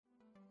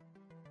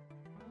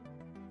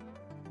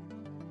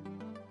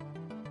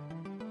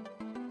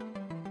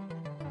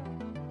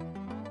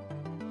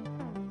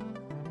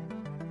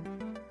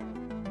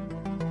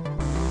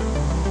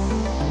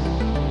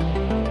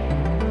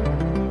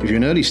you're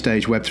an early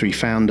stage Web3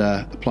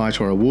 founder, apply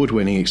to our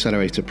award-winning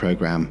accelerator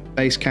program,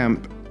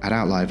 Basecamp, at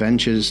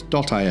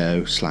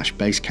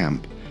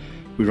outlierventures.io/Basecamp.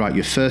 We write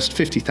your first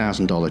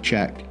 $50,000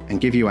 check and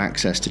give you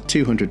access to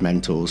 200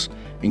 mentors,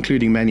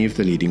 including many of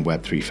the leading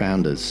Web3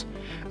 founders,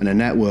 and a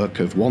network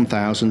of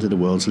 1,000 of the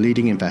world's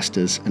leading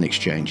investors and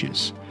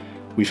exchanges.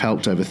 We've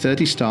helped over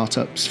 30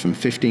 startups from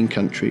 15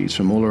 countries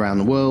from all around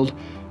the world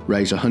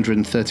raise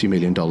 $130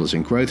 million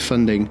in growth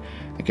funding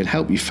and can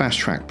help you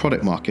fast-track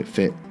product market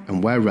fit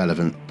and, where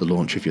relevant, the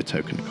launch of your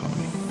token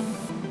economy.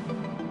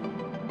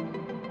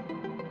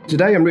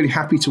 Today, I'm really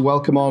happy to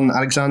welcome on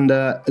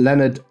Aleksander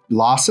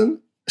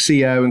Larsen,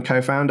 CEO and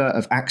co-founder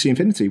of Axie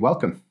Infinity.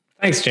 Welcome.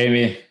 Thanks,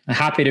 Jamie.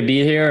 Happy to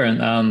be here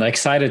and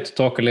excited to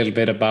talk a little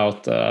bit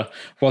about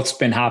what's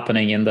been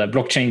happening in the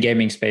blockchain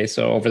gaming space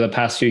over the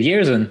past few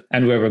years and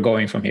where we're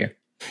going from here.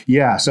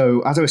 Yeah,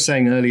 so as I was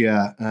saying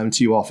earlier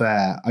to you off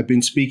air, I've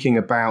been speaking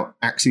about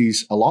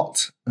Axies a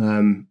lot,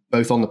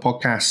 both on the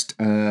podcast,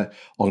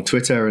 on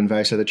Twitter and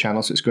various other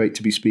channels. So it's great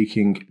to be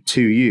speaking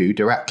to you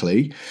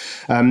directly.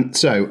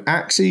 So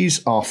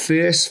Axies are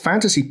fierce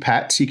fantasy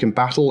pets you can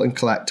battle and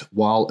collect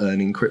while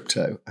earning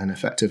crypto, and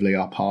effectively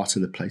are part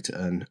of the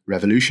play-to-earn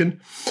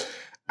revolution.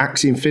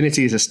 Axie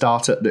Infinity is a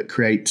startup that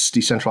creates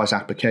decentralized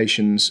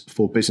applications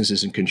for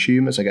businesses and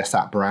consumers. I guess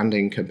that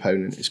branding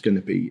component is going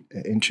to be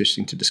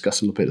interesting to discuss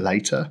a little bit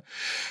later.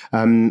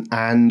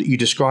 And you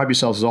describe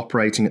yourselves as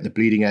operating at the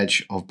bleeding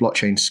edge of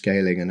blockchain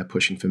scaling and are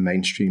pushing for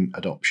mainstream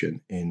adoption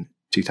in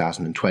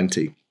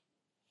 2020.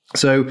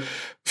 So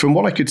from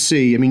what I could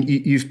see, I mean,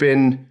 you've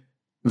been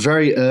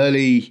very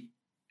early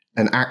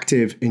and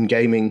active in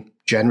gaming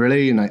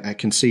generally, and I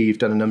can see you've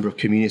done a number of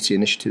community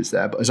initiatives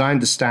there. But as I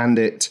understand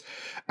it,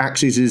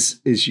 Axies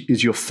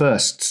is your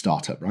first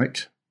startup,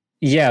 right?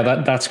 Yeah,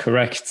 that's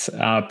correct.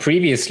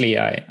 Previously,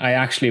 I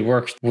actually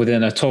worked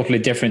within a totally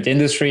different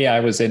industry.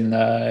 I was in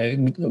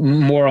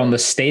more on the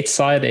state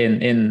side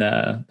in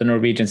the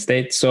Norwegian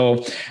state.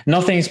 So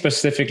nothing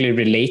specifically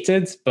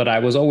related, but I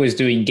was always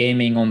doing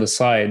gaming on the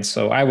side.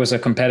 So I was a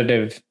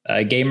competitive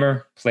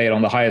gamer, played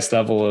on the highest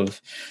level of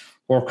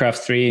Warcraft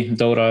 3,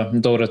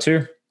 Dota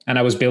 2. And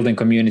I was building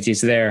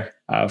communities there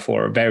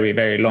for a very,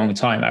 very long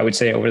time. I would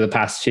say over the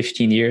past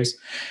 15 years.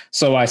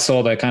 So I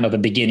saw the kind of the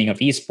beginning of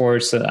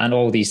esports and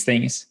all these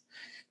things.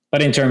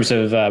 But in terms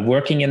of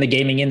working in the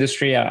gaming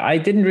industry, I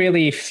didn't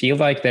really feel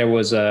like there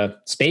was a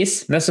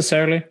space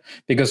necessarily,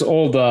 because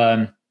all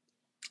the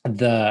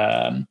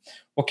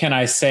what can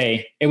I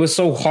say? It was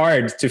so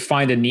hard to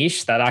find a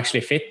niche that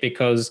actually fit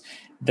because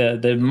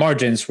the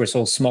margins were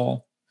so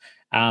small.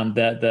 And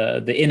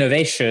the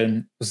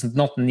innovation was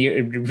not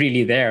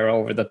really there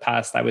over the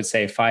past, I would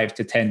say, 5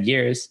 to 10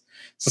 years.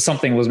 So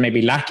something was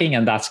maybe lacking,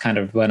 and that's kind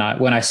of when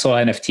I saw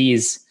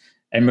NFTs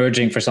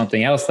emerging for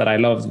something else that I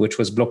loved, which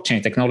was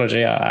blockchain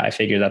technology. I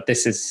figured that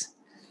this is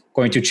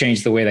going to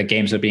change the way that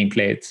games are being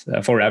played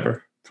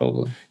forever.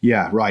 Probably.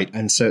 Yeah, right.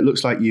 And so it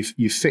looks like you've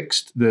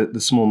fixed the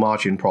small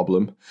margin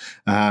problem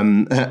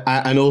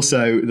and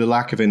also the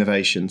lack of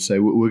innovation.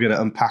 So we're going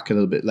to unpack a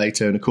little bit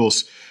later. And of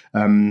course,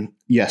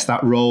 yes,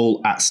 that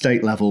role at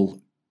state level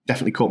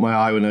definitely caught my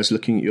eye when I was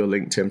looking at your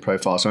LinkedIn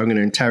profile. So I'm going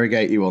to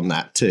interrogate you on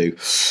that too.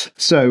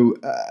 So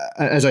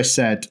as I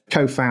said,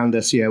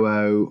 co-founder,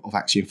 COO of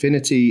Axie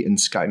Infinity, and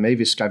Sky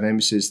Mavis. Sky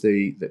Mavis is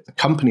the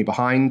company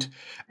behind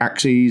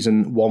Axies,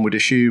 and one would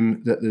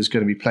assume that there's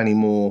going to be plenty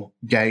more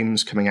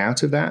games coming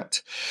out of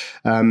that.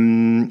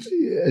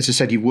 As I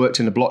said, you've worked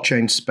in the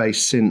blockchain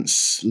space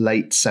since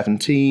late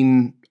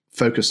 2017,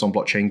 focused on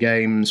blockchain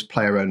games,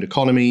 player-owned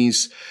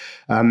economies.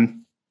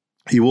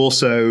 You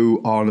also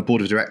are on the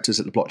board of directors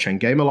at the Blockchain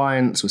Game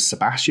Alliance with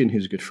Sebastian,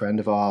 who's a good friend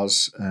of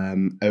ours,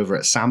 over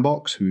at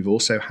Sandbox, who we've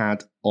also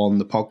had on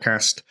the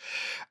podcast.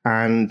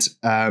 And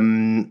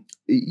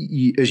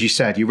as you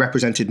said, you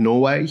represented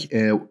Norway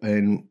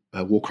in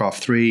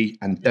Warcraft 3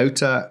 and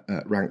Dota,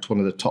 ranked one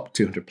of the top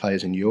 200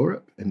 players in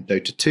Europe in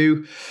Dota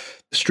 2,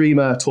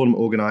 streamer, tournament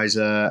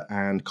organizer,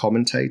 and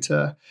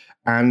commentator.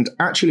 And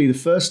actually, the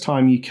first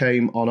time you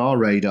came on our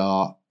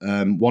radar,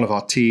 one of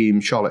our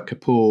team, Charlotte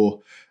Kapoor,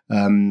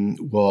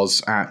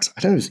 was at,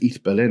 I don't know if it was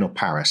ETH Berlin or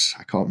Paris.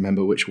 I can't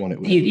remember which one it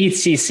was.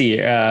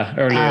 ETHCC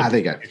earlier. There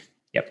you go.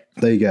 Yep.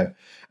 There you go.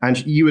 And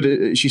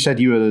she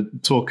said you were the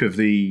talk of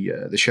the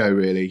show,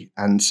 really.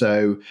 And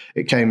so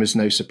it came as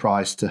no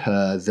surprise to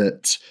her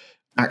that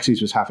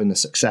Axies was having the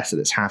success that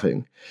it's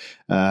having.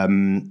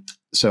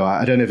 So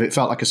I don't know if it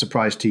felt like a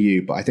surprise to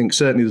you, but I think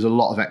certainly there's a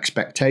lot of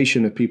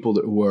expectation of people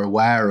that were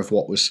aware of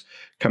what was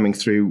coming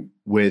through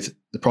with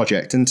the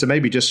project. And to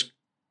maybe just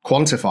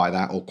quantify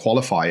that or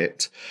qualify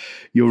it,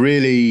 you're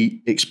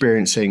really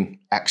experiencing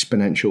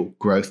exponential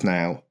growth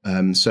now.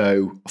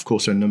 So, of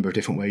course, there are a number of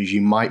different ways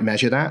you might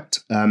measure that.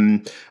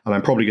 And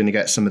I'm probably going to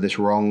get some of this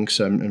wrong,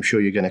 so I'm sure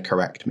you're going to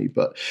correct me.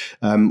 But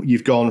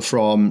you've gone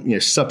from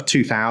sub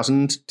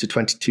 2,000 to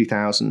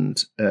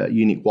 22,000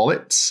 unique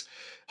wallets,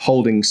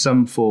 holding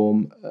some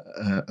form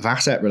of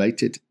asset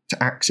related to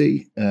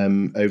Axie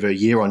over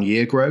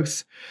year-on-year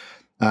growth.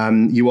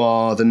 You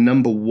are the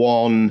number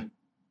one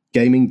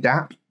gaming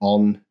DApp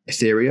on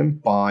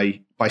Ethereum by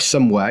by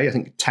some way, I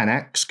think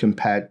 10x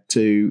compared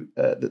to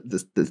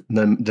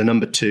the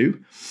number two.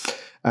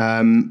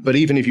 But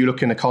even if you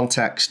look in the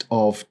context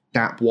of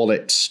DApp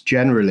wallets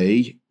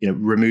generally,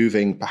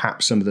 removing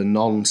perhaps some of the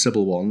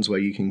non-Sybil ones where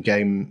you can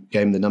game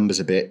the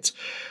numbers a bit.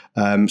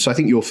 So I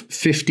think you're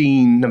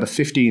number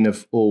 15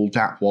 of all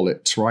DApp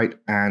wallets, right?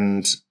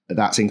 And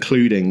that's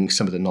including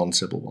some of the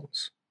non-Sybil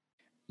ones.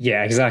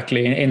 Yeah,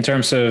 exactly. In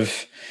terms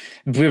of,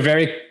 we're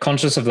very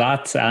conscious of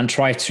that and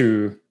try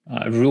to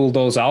rule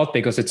those out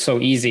because it's so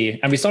easy.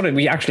 And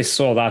we actually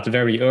saw that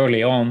very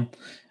early on,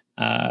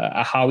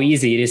 how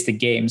easy it is to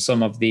game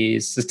some of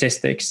these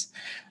statistics.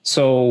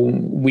 So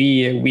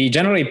we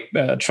generally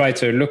try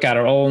to look at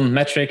our own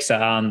metrics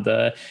and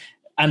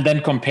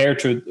then compare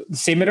to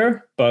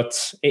similar,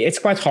 but it's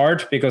quite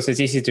hard because it's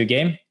easy to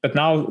game. But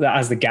now,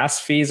 as the gas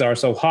fees are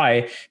so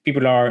high,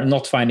 people are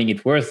not finding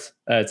it worth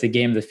to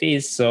game the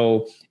fees.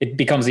 So it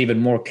becomes even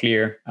more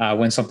clear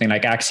when something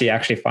like Axie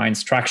actually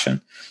finds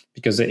traction,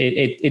 because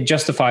it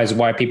justifies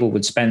why people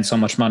would spend so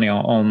much money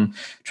on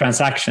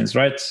transactions,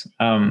 right?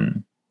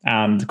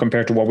 And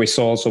compared to what we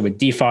saw also with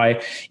DeFi,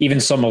 even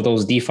some of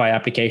those DeFi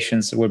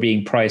applications were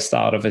being priced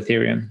out of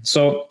Ethereum.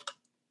 So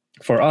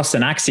for us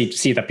and Axie to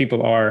see that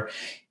people are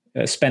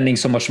spending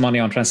so much money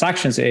on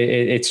transactions,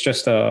 it's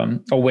just a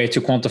way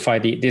to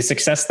quantify the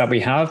success that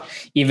we have,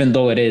 even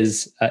though it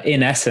is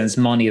in essence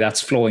money that's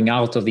flowing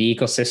out of the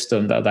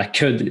ecosystem that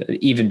could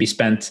even be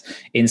spent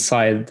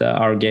inside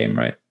our game,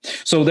 right?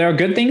 So there are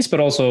good things, but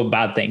also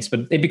bad things.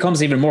 But it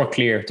becomes even more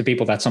clear to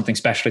people that something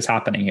special is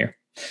happening here.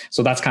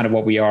 So that's kind of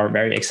what we are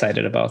very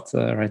excited about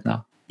right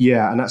now.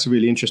 Yeah, and that's a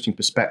really interesting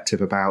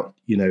perspective about,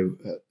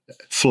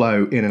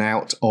 flow in and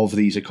out of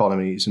these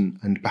economies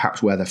and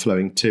perhaps where they're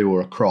flowing to or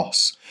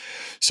across.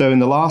 So in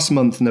the last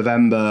month,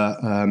 November,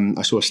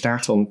 I saw a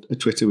stat on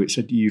Twitter which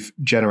said you've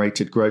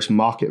generated gross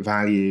market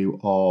value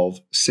of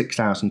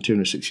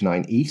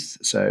 6,269 ETH.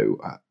 So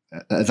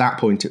at that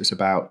point, it was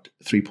about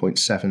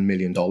 $3.7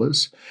 million.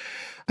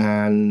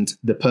 And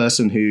the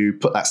person who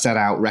put that stat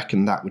out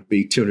reckoned that would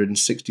be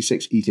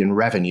 266 ETH in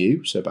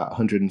revenue, so about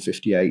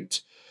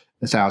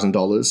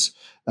 $158,000,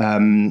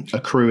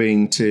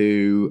 accruing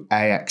to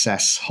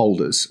AXS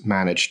holders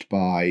managed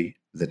by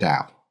the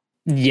DAO.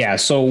 Yeah,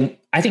 so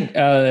I think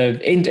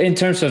in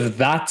terms of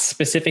that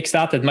specific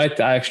stat, it might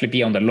actually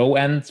be on the low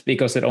end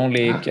because it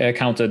only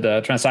counted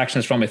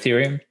transactions from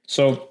Ethereum.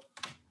 So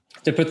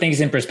to put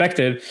things in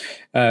perspective,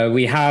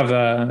 we have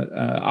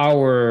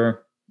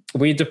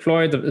we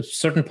deployed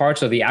certain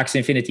parts of the Axie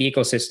Infinity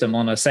ecosystem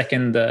on a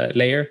second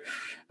layer,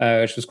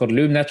 which was called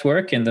Loom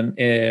Network in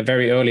the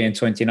very early in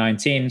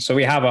 2019. So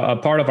we have a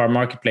part of our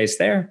marketplace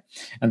there,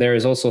 and there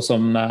is also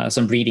some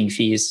breeding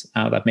fees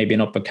that may be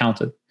not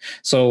accounted.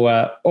 So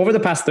over the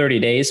past 30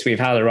 days, we've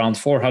had around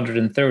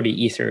 430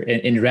 Ether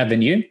in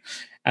revenue,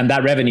 and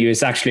that revenue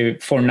is actually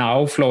for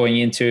now flowing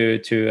into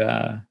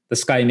the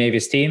Sky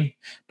Mavis team.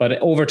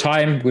 But over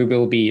time, we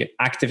will be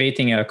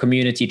activating a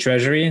community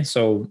treasury.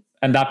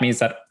 And that means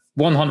that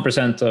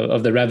 100%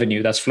 of the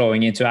revenue that's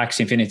flowing into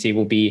Axie Infinity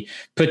will be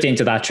put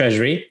into that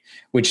treasury,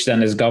 which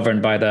then is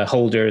governed by the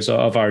holders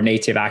of our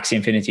native Axie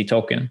Infinity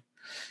token.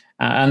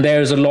 And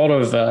there's a lot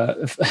of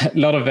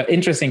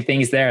interesting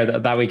things there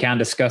that we can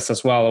discuss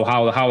as well,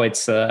 how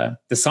it's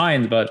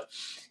designed, but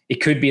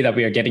it could be that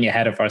we are getting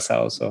ahead of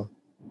ourselves. So,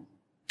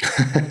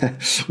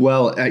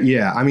 well,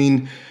 yeah, I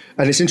mean,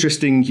 and it's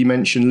interesting you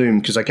mentioned Loom,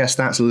 because I guess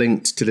that's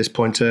linked to this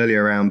point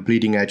earlier around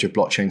bleeding edge of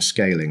blockchain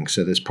scaling.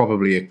 So there's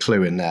probably a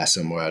clue in there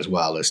somewhere as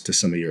well as to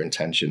some of your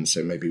intentions.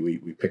 So maybe we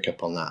pick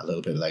up on that a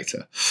little bit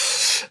later.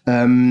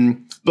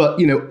 But,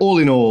 all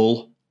in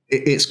all,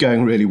 it's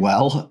going really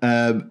well.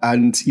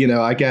 And,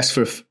 I guess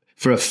for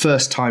a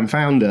first-time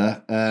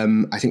founder,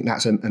 I think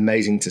that's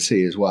amazing to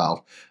see as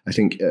well. I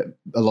think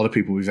a lot of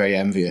people will be very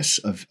envious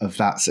of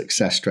that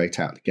success straight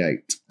out the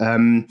gate.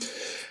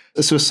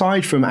 So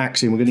aside from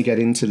Axie, we're going to get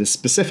into the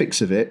specifics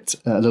of it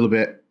a little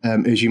bit.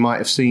 As you might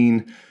have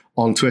seen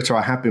on Twitter,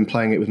 I have been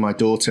playing it with my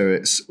daughter.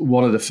 It's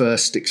one of the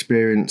first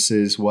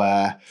experiences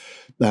where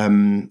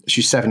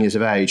she's 7 years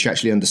of age. She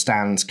actually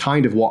understands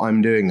kind of what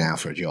I'm doing now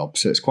for a job.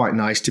 So it's quite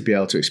nice to be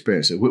able to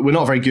experience it. We're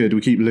not very good.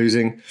 We keep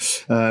losing.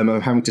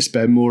 I'm having to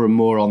spend more and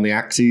more on the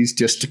Axies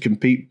just to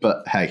compete.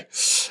 But hey,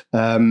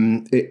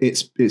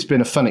 it's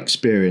been a fun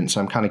experience.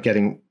 I'm kind of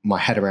getting my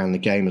head around the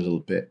game a little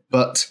bit.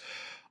 But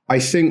I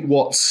think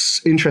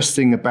what's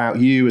interesting about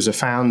you as a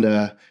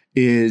founder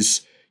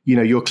is,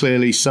 you're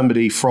clearly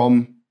somebody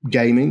from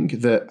gaming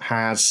that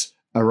has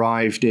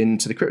arrived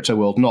into the crypto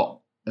world, not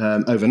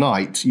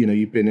overnight.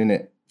 You've been in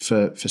it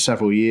for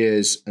several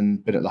years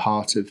and been at the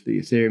heart of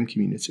the Ethereum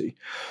community.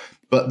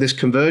 But this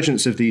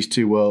convergence of these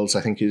two worlds,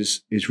 I think,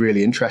 is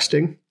really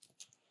interesting.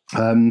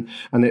 And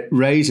it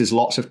raises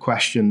lots of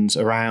questions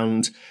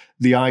around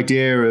the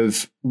idea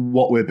of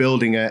what we're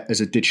building as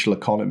a digital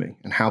economy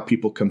and how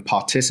people can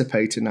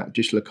participate in that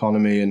digital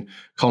economy and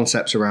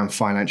concepts around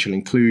financial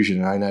inclusion.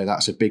 And I know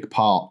that's a big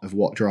part of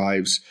what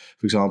drives,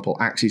 for example,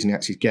 Axies and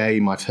Axies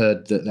Game. I've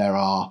heard that there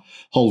are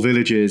whole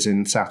villages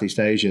in Southeast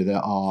Asia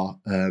that are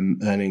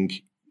earning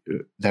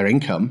their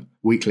income,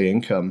 weekly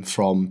income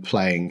from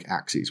playing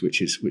Axies,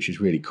 which is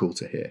really cool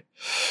to hear.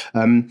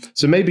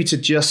 So maybe to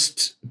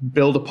just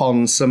build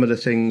upon some of the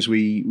things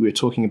we were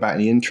talking about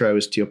in the intro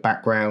as to your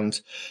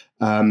background.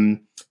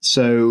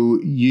 So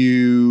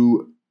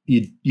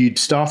you'd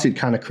started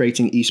kind of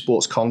creating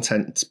esports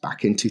content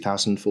back in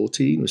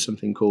 2014 with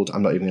something called,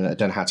 I don't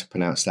know how to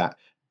pronounce that,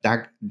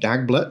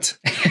 Dagblatt?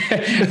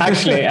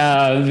 Actually,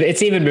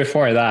 it's even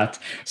before that.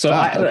 So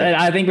okay.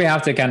 I think we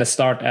have to kind of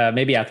start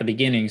maybe at the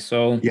beginning.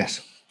 So yes,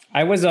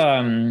 I was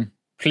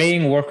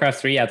playing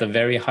Warcraft 3 at a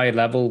very high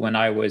level when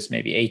I was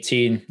maybe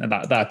 18.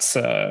 That's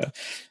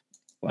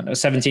when I was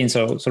 17.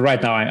 So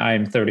right now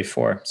I'm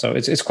 34. So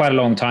it's quite a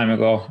long time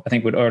ago. I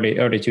think with early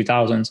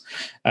 2000s,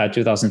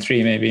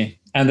 2003 maybe.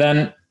 And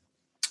then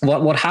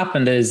what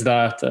happened is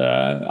that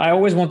I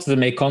always wanted to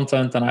make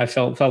content, and I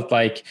felt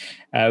like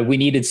we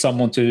needed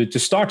someone to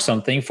start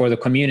something for the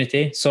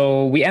community.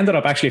 So we ended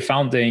up actually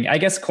founding. I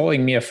guess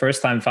calling me a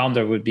first-time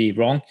founder would be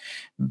wrong,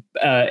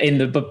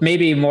 but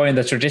maybe more in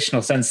the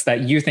traditional sense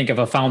that you think of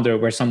a founder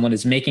where someone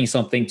is making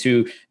something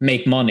to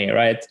make money,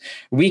 right?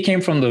 We came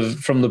from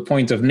the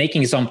point of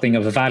making something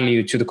of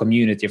value to the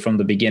community from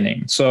the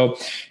beginning. So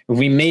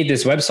we made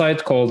this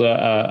website called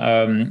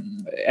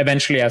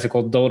eventually as it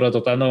called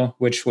Dota.no,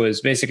 which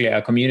was basically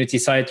a community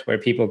site where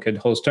people could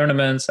host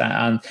tournaments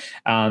and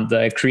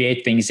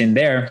create things in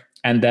there.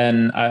 And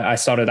then I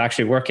started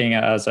actually working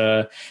as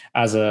a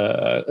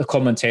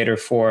commentator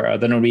for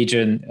the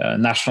Norwegian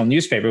national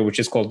newspaper, which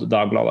is called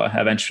Dagbladet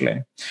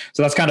eventually.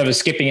 So that's kind of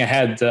skipping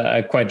ahead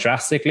quite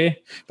drastically.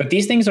 But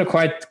these things are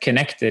quite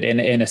connected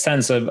in a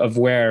sense of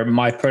where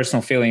my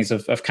personal feelings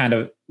of kind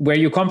of where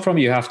you come from,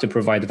 you have to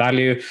provide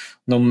value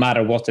no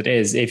matter what it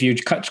is. If you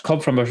come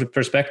from a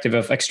perspective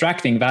of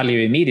extracting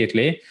value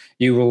immediately,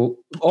 you will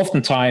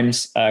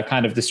oftentimes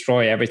kind of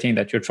destroy everything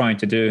that you're trying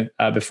to do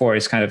before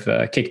it's kind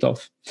of kicked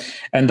off.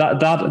 And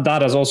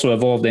that has also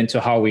evolved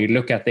into how we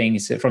look at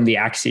things from the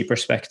Axie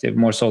perspective,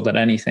 more so than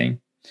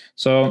anything.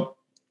 So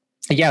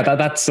yeah,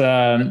 that's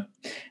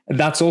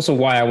also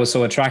why I was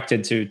so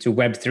attracted to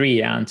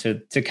Web3 and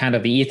to kind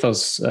of the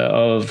ethos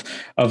of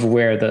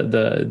where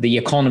the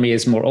economy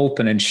is more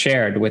open and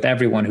shared with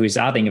everyone who is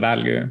adding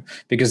value,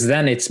 because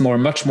then it's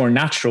much more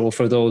natural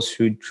for those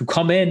who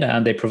come in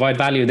and they provide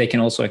value. They can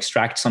also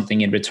extract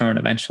something in return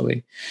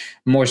eventually,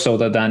 more so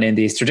than in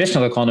these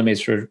traditional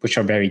economies which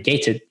are very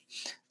gated.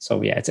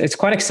 So yeah, it's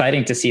quite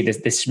exciting to see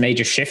this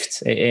major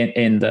shift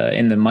in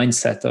the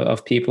mindset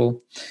of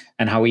people,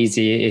 and how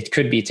easy it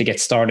could be to get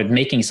started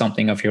making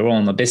something of your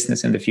own, a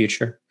business in the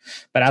future.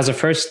 But as a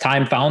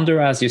first-time founder,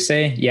 as you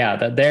say, yeah,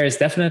 that there's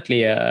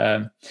definitely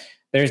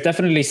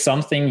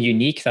something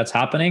unique that's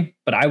happening.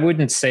 But I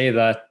wouldn't say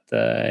that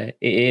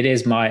it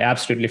is my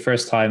absolutely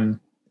first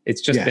time.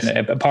 It's just been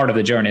a part of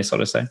the journey, so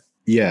to say.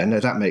 Yeah, no,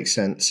 that makes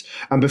sense.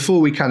 And before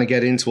we kind of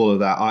get into all of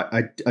that,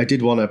 I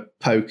did want to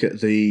poke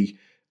at the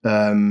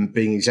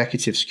being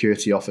executive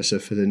security officer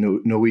for the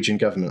Norwegian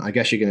government. I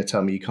guess you're going to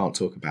tell me you can't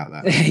talk about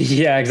that.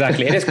 Yeah,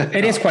 exactly.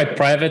 It is quite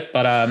private,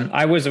 but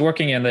I was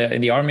working in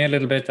the army a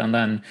little bit, and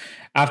then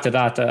after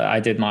that, I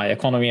did my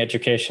economy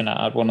education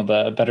at one of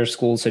the better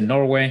schools in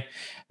Norway,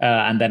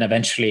 and then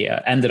eventually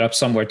ended up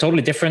somewhere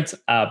totally different.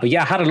 But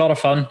yeah, I had a lot of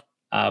fun.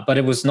 But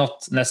it was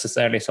not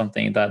necessarily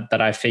something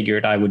that I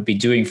figured I would be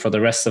doing for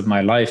the rest of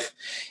my life.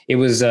 It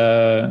was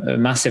a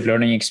massive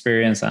learning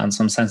experience and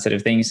some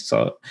sensitive things.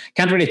 So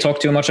can't really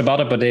talk too much about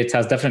it, but it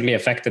has definitely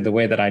affected the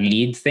way that I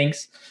lead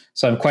things.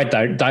 So I'm quite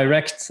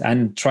direct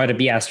and try to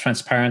be as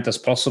transparent as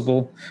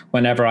possible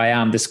whenever I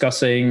am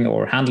discussing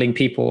or handling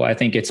people. I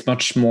think it's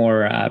much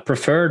more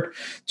preferred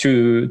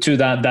to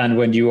that than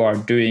when you are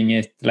doing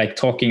it, like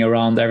talking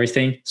around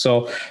everything.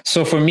 So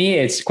for me,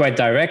 it's quite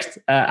direct.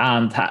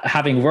 And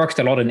having worked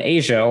a lot in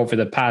Asia over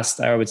the past,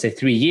 I would say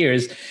 3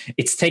 years,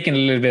 it's taken a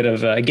little bit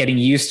of getting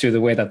used to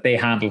the way that they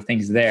handle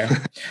things there.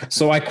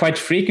 So I quite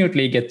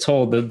frequently get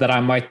told that I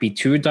might be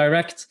too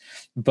direct.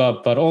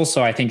 But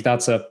also I think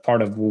that's a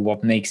part of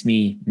what makes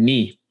me,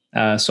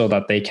 so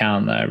that they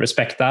can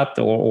respect that,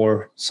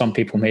 or some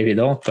people maybe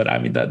don't. But I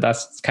mean,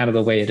 that's kind of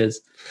the way it is.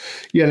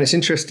 Yeah, and it's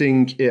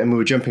interesting, and we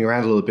were jumping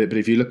around a little bit, but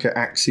if you look at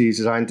Axies,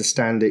 as I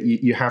understand it,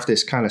 you have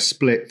this kind of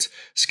split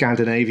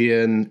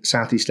Scandinavian,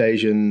 Southeast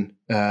Asian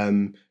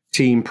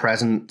team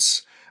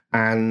presence,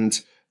 and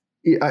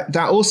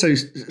that also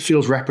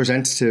feels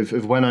representative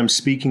of when I'm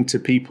speaking to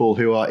people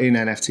who are in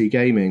NFT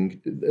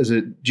gaming. As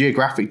a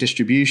geographic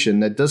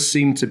distribution, there does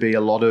seem to be a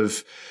lot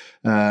of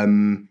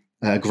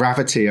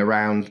gravity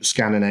around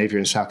Scandinavia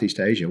and Southeast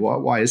Asia.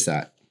 Why is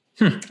that?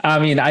 I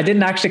mean, I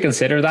didn't actually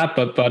consider that,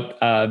 but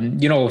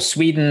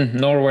Sweden,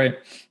 Norway,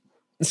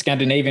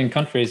 Scandinavian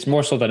countries,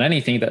 more so than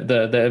anything, that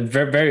the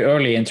very, very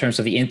early in terms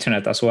of the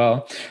internet as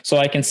well. So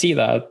I can see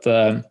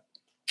that.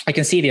 I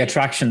can see the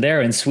attraction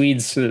there in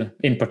Swedes,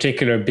 in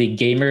particular, big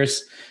gamers.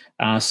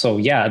 So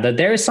yeah, that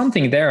there is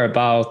something there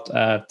about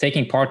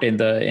taking part in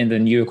the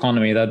new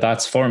economy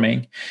that's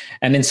forming.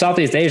 And in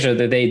Southeast Asia,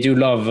 they do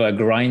love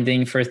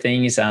grinding for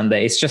things, and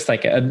it's just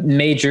like a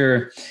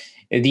major.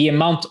 The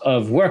amount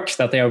of work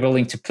that they are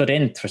willing to put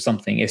in for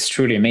something is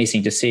truly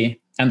amazing to see.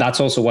 And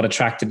that's also what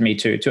attracted me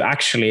to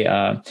actually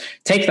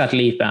take that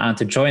leap and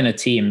to join a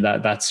team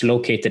that's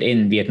located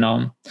in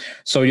Vietnam.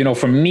 So,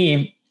 for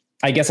me,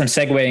 I guess I'm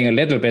segueing a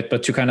little bit,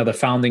 but to kind of the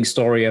founding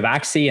story of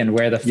Axie and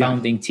where the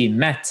founding team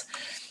met.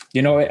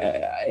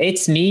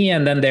 It's me,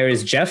 and then there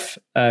is Jeff,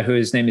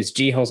 whose name is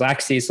G-Host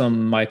Axie.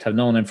 Some might have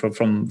known him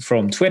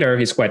from Twitter.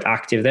 He's quite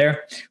active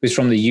there. He's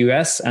from the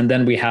US. And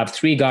then we have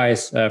 3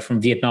 guys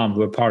from Vietnam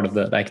who are part of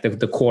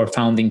the core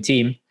founding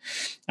team.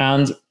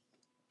 And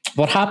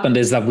what happened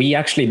is that we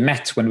actually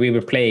met when we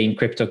were playing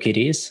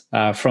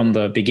CryptoKitties from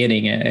the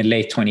beginning in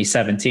late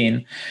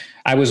 2017.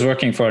 I was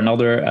working for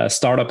another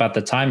startup at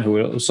the time who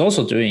was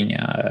also doing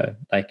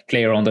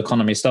player-owned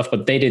economy stuff,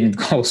 but they didn't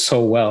go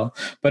so well.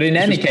 But in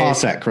any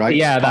case, Parsec, right?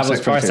 Yeah, that was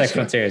Parsec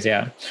Frontiers.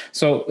 Yeah.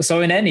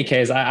 So in any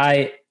case,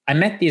 I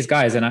met these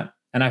guys and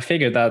I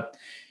figured that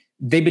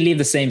they believe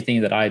the same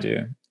thing that I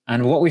do.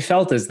 And what we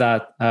felt is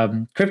that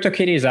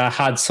CryptoKitties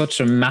had such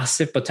a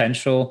massive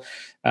potential.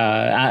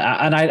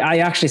 And I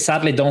actually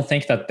sadly don't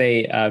think that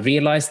they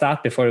realized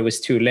that before it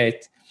was too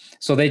late.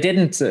 So they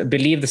didn't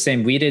believe the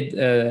same we did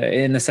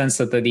in the sense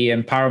that the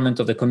empowerment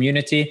of the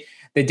community.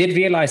 They did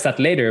realize that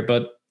later,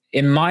 but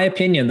in my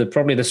opinion,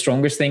 probably the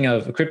strongest thing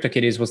of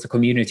CryptoKitties was the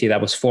community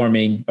that was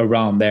forming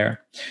around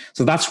there.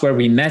 So that's where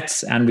we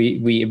met, and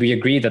we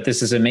agreed that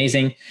this is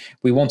amazing.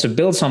 We want to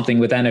build something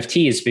with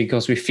NFTs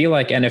because we feel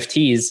like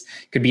NFTs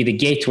could be the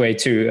gateway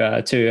to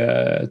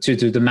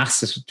the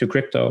masses, to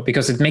crypto,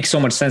 because it makes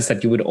so much sense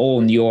that you would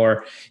own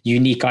your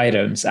unique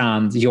items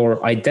and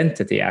your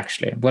identity.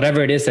 Actually,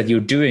 whatever it is that you're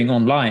doing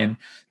online,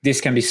 this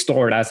can be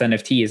stored as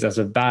NFTs, as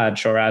a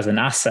badge or as an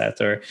asset,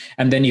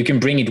 and then you can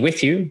bring it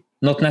with you.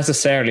 Not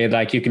necessarily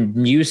like you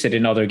can use it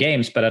in other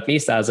games, but at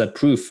least as a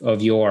proof of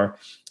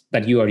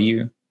that you are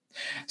you.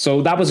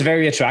 So that was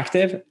very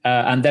attractive.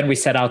 And then we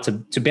set out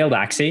to build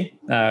Axie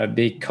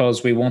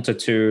because we wanted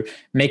to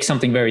make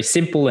something very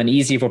simple and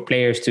easy for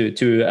players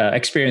to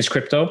experience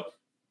crypto.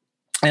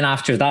 And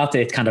after that,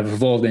 it kind of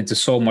evolved into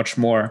so much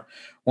more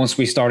once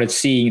we started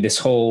seeing this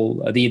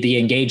whole, the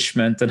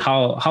engagement and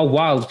how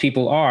wild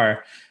people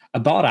are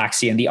about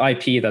Axie and the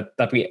IP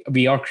that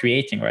we are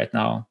creating right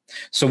now.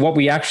 So what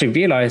we actually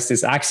realized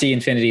is Axie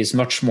Infinity is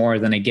much more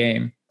than a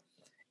game.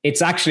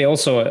 It's actually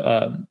also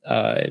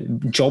a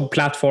job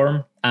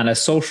platform and a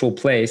social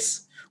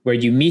place where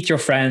you meet your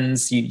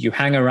friends, you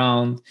hang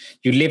around,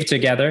 you live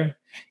together,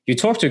 you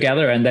talk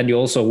together, and then you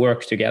also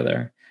work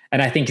together.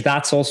 And I think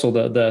that's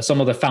also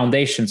some of the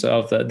foundations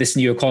of this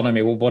new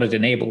economy, what it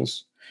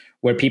enables,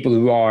 where people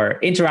who are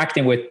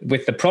interacting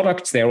with the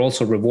products, they're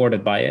also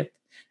rewarded by it.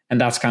 And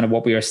that's kind of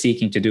what we are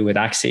seeking to do with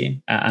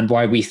Axie, and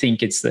why we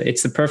think it's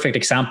the perfect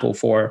example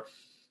for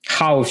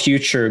how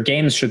future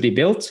games should be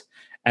built,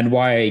 and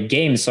why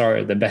games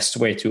are the best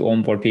way to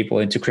onboard people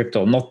into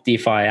crypto, not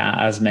DeFi,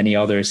 as many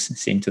others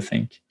seem to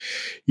think.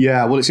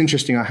 Yeah, well, it's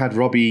interesting. I had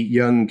Robbie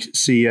Young,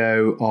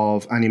 CEO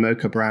of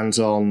Animoca Brands,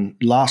 on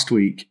last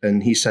week,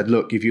 and he said,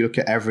 look, if you look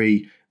at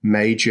every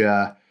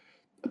major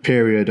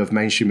period of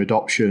mainstream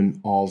adoption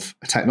of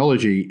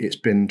technology, it's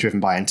been driven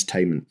by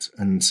entertainment.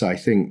 And so I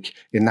think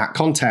in that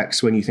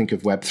context, when you think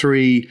of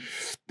Web3,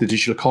 the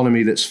digital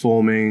economy that's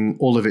forming,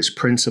 all of its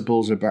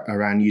principles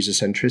around user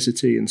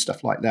centricity and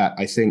stuff like that,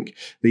 I think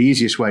the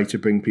easiest way to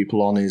bring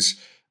people on is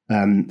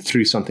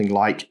through something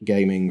like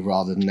gaming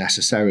rather than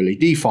necessarily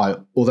DeFi.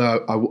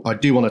 Although I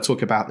do want to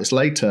talk about this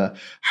later,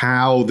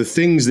 how the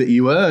things that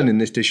you earn in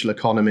this digital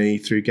economy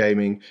through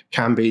gaming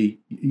can be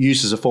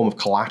used as a form of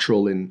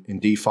collateral in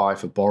DeFi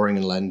for borrowing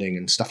and lending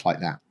and stuff like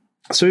that.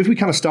 So if we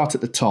kind of start at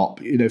the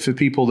top, for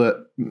people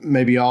that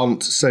maybe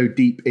aren't so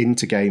deep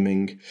into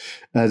gaming,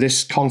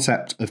 this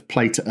concept of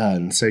play to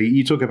earn. So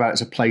you talk about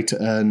it's a play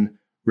to earn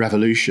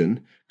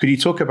revolution. Could you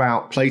talk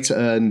about play to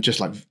earn just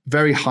like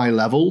very high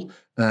level,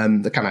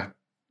 the kind of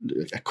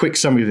a quick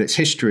summary of its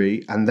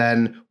history, and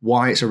then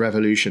why it's a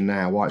revolution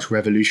now, why it's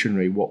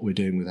revolutionary what we're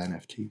doing with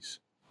NFTs?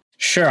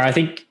 Sure. I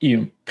think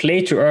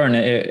play to earn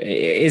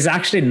is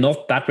actually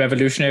not that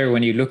revolutionary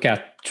when you look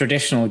at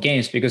traditional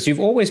games, because you've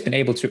always been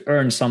able to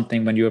earn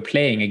something when you're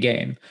playing a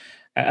game.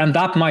 And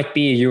that might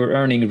be you're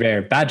earning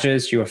rare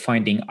badges, you're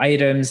finding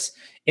items.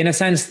 In a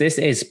sense, this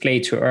is play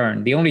to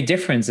earn. The only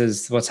difference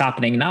is what's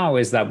happening now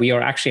is that we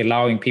are actually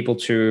allowing people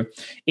to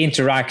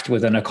interact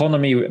with an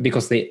economy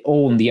because they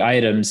own the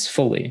items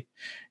fully.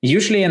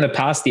 Usually in the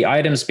past, the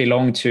items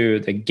belong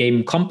to the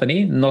game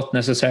company, not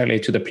necessarily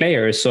to the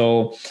player.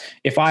 So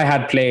if I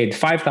had played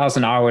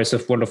 5,000 hours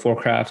of World of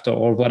Warcraft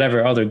or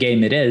whatever other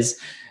game it is,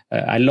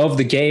 I love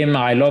the game,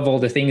 I love all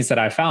the things that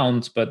I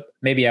found, but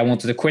maybe I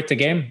wanted to quit the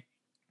game.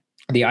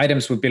 The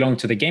items would belong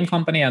to the game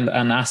company, and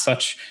as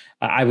such,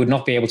 I would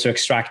not be able to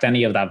extract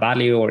any of that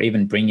value or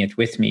even bring it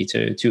with me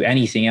to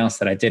anything else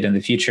that I did in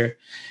the future,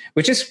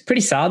 which is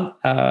pretty sad.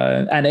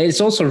 And it's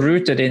also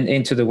rooted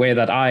into the way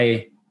that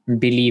I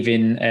believe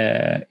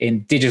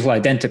in digital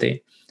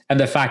identity, and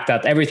the fact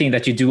that everything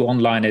that you do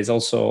online is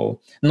also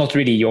not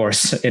really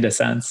yours in a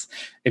sense.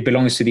 It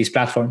belongs to these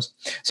platforms.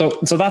 So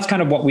that's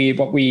kind of what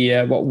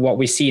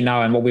we see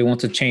now, and what we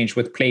want to change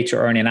with play to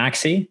earn in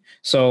Axie.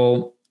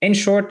 So in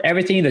short,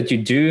 everything that you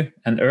do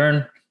and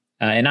earn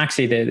in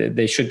Axie,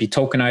 they should be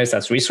tokenized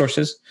as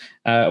resources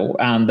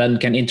and then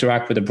can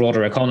interact with the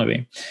broader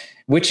economy,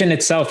 which in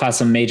itself has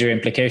some major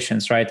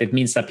implications, right? It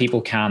means that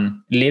people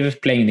can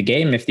live playing the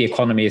game if the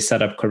economy is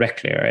set up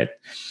correctly, right?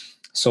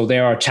 So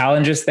there are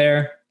challenges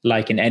there,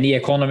 like in any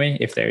economy.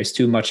 If there is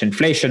too much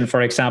inflation,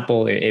 for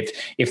example,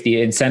 if the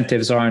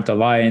incentives aren't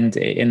aligned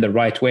in the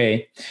right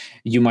way,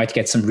 you might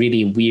get some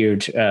really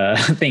weird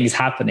things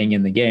happening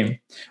in the game.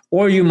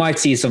 Or you might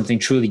see something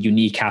truly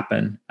unique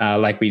happen,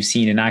 like we've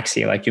seen in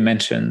Axie, like you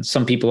mentioned.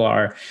 Some people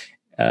are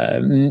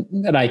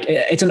like,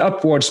 it's an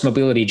upwards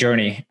mobility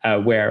journey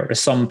where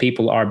some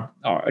people are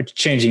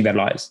changing their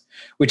lives,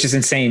 which is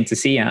insane to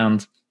see.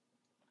 And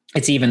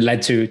it's even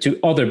led to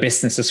other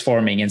businesses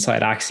forming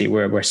inside Axie,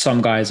 where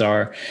some guys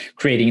are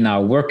creating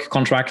now work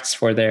contracts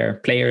for their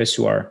players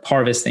who are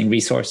harvesting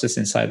resources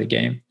inside the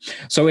game.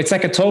 So it's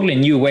like a totally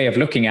new way of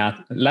looking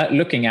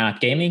at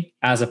gaming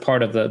as a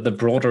part of the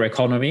broader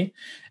economy.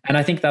 And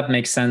I think that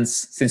makes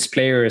sense since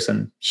players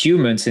and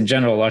humans in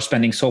general are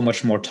spending so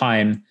much more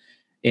time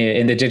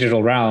in the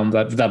digital realm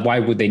that why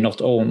would they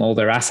not own all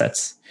their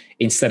assets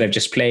instead of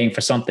just playing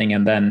for something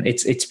and then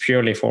it's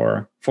purely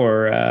for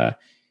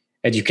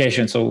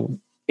education. So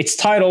it's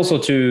tied also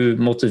to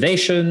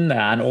motivation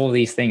and all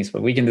these things,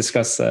 but we can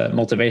discuss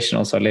motivation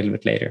also a little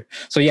bit later.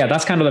 So yeah,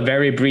 that's kind of a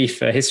very brief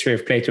history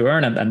of play to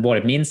earn and what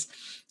it means.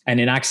 And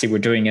in Axie, we're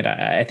doing it,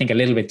 I think, a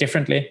little bit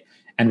differently.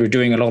 And we're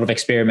doing a lot of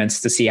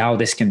experiments to see how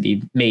this can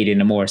be made in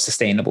a more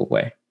sustainable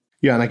way.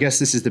 Yeah, and I guess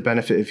this is the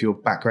benefit of your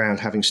background,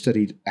 having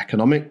studied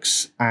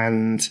economics.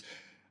 And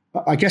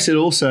I guess it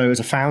also, as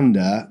a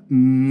founder,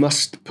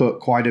 must put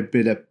quite a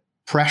bit of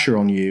pressure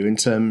on you in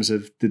terms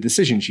of the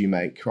decisions you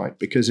make, right?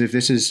 Because if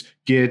this is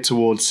geared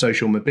towards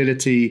social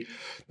mobility,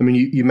 I mean,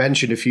 you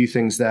mentioned a few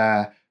things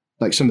there,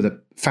 like some of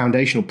the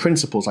foundational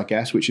principles, I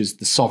guess, which is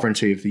the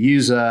sovereignty of the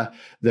user,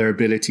 their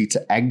ability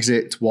to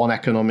exit one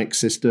economic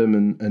system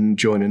and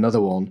join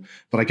another one.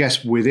 But I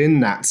guess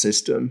within that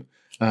system,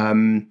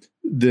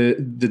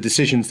 the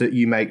decisions that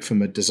you make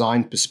from a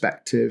design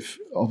perspective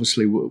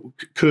obviously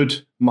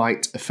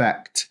might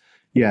affect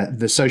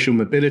the social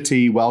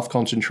mobility, wealth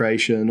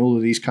concentration, all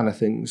of these kind of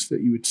things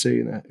that you would see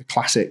in a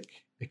classic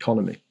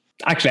economy.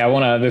 Actually, I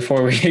want to,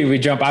 before we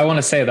jump, I want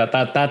to say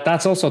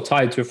that's also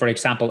tied to, for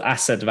example,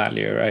 asset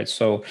value, right?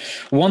 So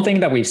one thing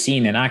that we've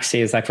seen in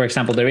Axie is like, for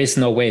example, there is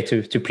no way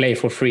to play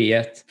for free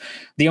yet.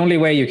 The only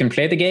way you can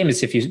play the game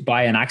is if you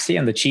buy an Axie,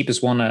 and the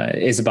cheapest one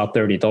is about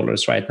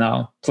 $30 right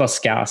now, plus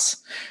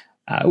gas,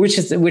 which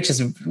is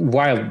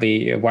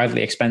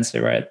wildly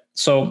expensive, right?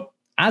 So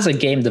as a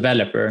game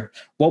developer,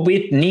 what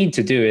we need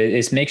to do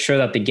is make sure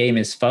that the game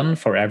is fun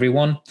for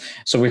everyone.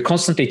 So we're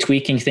constantly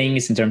tweaking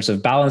things in terms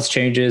of balance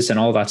changes and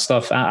all that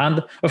stuff.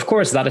 And of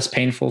course, that is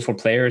painful for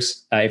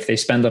players if they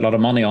spend a lot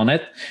of money on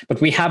it. But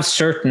we have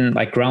certain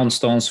like ground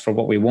stones for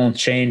what we won't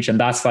change. And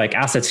that's like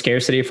asset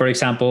scarcity, for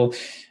example.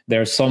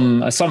 There's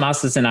some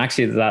assets in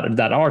Axie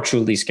that are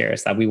truly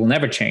scarce, that we will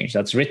never change.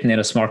 That's written in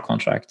a smart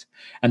contract.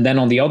 And then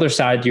on the other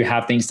side, you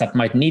have things that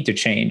might need to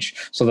change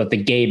so that the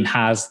game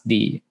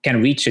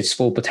can reach its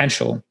full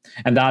potential.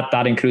 And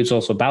that includes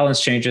also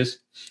balance changes.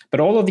 But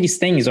all of these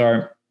things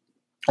are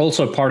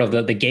also part of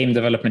the game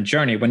development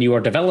journey. When you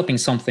are developing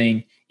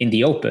something in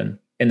the open,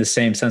 in the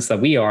same sense that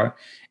we are,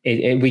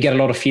 we get a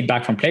lot of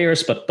feedback from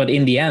players, but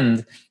in the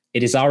end,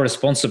 it is our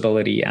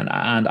responsibility and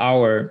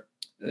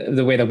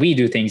the way that we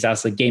do things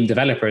as a game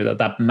developer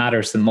that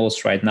matters the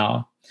most right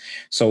now.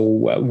 So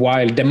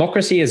while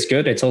democracy is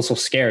good, it's also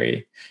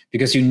scary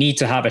because you need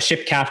to have a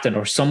ship captain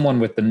or someone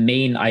with the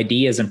main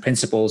ideas and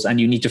principles, and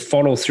you need to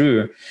follow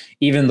through,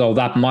 even though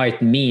that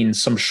might mean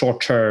some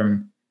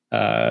short-term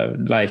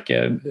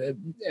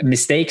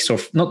mistakes, or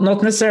not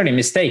necessarily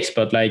mistakes,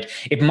 but like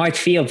it might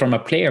feel from a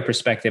player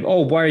perspective,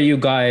 oh, why are you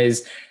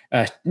guys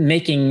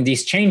making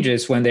these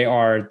changes when they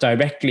are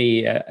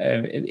directly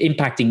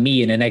impacting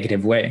me in a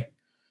negative way?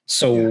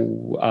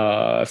 So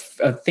a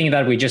thing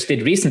that we just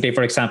did recently,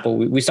 for example,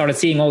 we started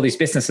seeing all these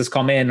businesses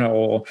come in,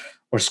 or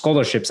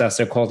scholarships, as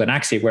they're called in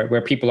Axie,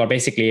 where people are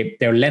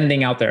they're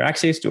lending out their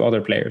Axies to other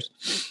players.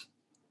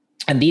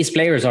 And these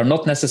players are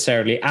not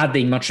necessarily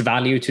adding much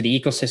value to the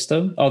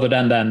ecosystem other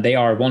than they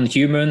are one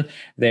human,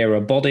 they're a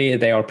body,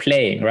 they are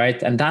playing,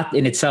 right? And that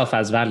in itself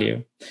has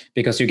value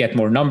because you get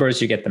more numbers,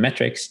 you get the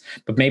metrics,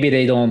 but maybe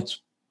they don't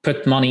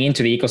put money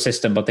into the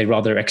ecosystem, but they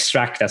rather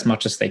extract as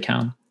much as they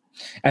can.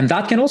 And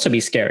that can also be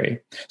scary.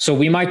 So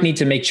we might need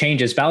to make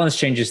changes, balance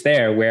changes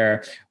there,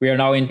 where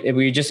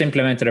we just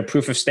implemented a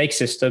proof of stake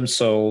system.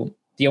 So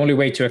the only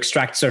way to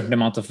extract certain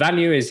amount of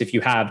value is if you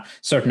have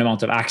certain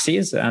amount of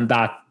Axies, and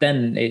that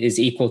then is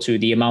equal to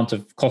the amount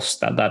of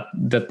cost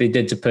that they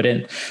did to put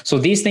in. So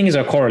these things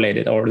are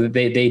correlated, or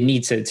they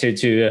need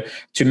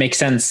to make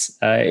sense.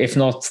 If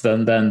not,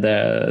 then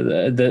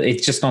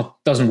it just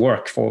doesn't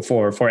work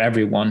for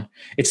everyone.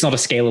 It's not a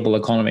scalable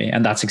economy,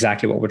 and that's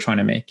exactly what we're trying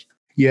to make.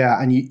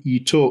 Yeah, and you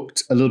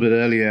talked a little bit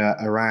earlier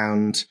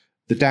around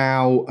the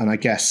DAO, and I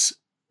guess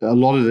a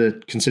lot of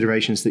the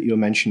considerations that you're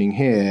mentioning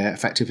here,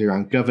 effectively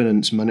around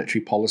governance,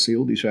 monetary policy,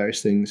 all these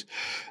various things,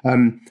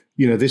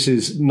 this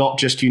is not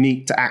just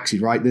unique to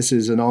Axie, right? This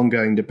is an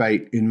ongoing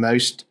debate in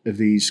most of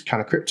these kind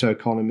of crypto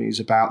economies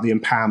about the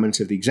empowerment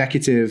of the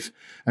executive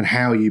and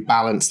how you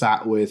balance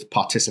that with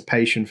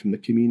participation from the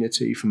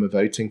community, from a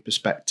voting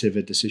perspective,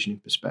 a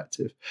decisioning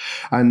perspective.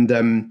 And,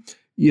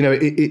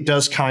 it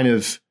does kind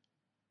of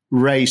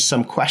raise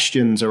some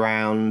questions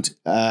around,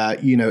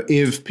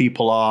 if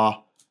people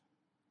are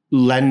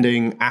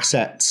lending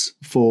assets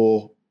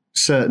for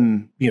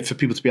certain, for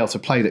people to be able to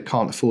play that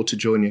can't afford to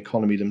join the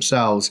economy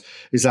themselves,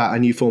 is that a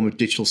new form of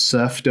digital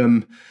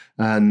serfdom,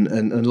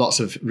 and lots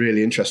of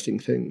really interesting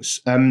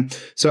things.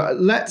 So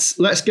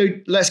let's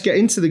get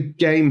into the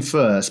game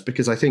first,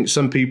 because I think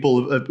some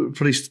people are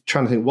probably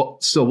trying to think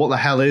what the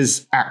hell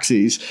is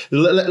Axies.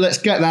 Let's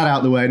get that out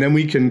of the way, and then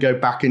we can go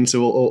back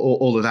into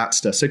all of that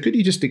stuff. So could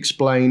you just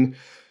explain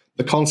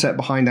the concept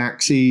behind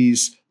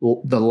Axies,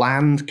 the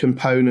land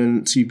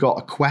component? You've got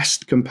a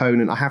quest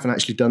component. I haven't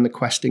actually done the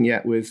questing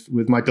yet with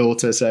my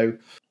daughter, so.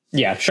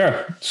 Yeah,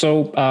 sure.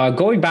 So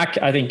going back,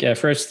 I think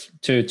first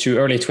to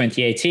early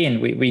 2018,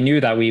 we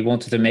knew that we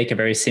wanted to make a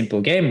very simple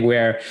game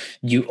where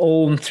you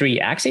own 3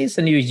 Axies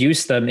and you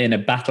use them in a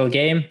battle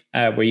game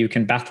where you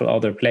can battle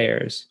other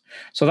players.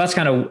 So that's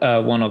kind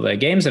of one of the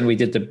games, and we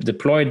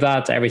deployed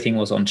that. Everything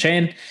was on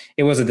chain.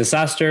 It was a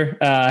disaster.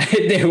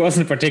 It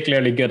wasn't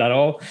particularly good at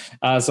all.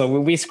 So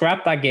we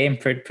scrapped that game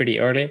pretty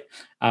early.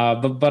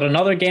 But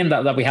another game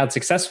that we had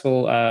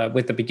successful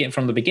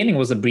from the beginning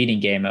was the breeding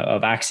game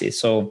of Axies.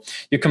 So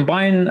you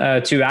combine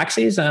 2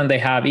 Axies, and they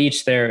have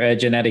each their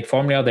genetic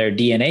formula, their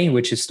DNA,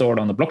 which is stored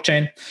on the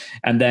blockchain,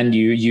 and then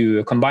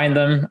you combine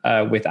them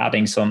with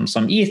adding some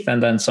ETH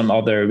and then some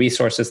other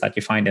resources that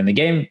you find in the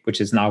game, which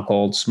is now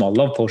called small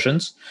love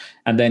potions,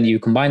 and then you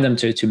combine them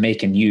to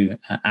make a new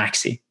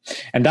Axie.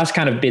 And that's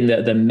kind of been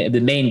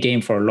the main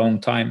game for a long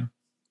time.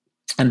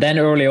 And then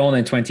early on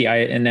in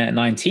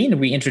 2019,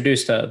 we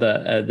introduced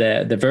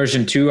the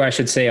version 2, I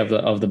should say,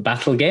 of the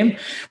battle game,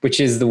 which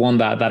is the one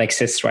that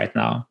exists right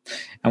now.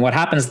 And what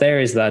happens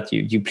there is that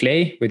you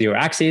play with your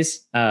Axies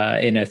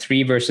in a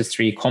 3 versus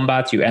 3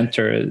 combat. You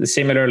enter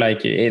similar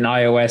like in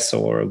iOS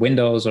or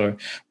Windows or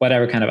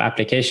whatever kind of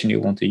application you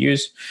want to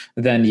use.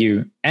 Then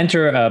you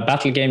enter a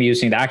battle game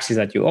using the Axies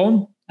that you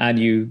own, and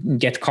you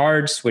get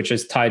cards, which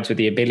is tied to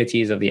the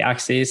abilities of the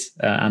Axies.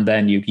 And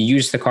then you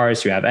use the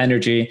cards, you have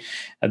energy.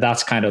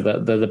 That's kind of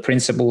the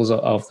principles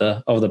of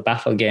the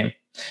battle game.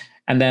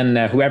 And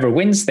then whoever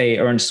wins, they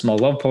earn small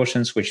love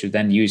potions, which you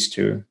then use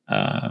to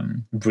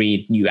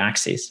breed new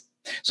Axies.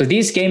 So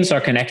these games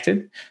are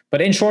connected.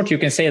 But in short, you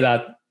can say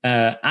that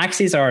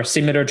Axies are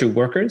similar to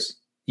workers.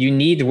 You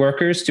need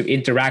workers to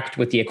interact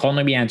with the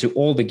economy and to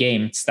all the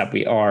games that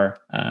we are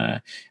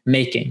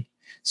making.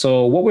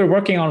 So what we're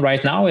working on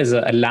right now is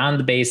a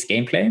land-based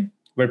gameplay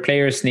where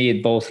players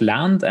need both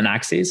land and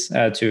Axies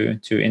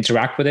to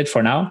interact with it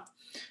for now.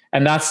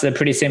 And that's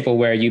pretty simple,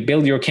 where you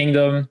build your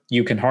kingdom,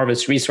 you can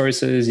harvest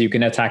resources, you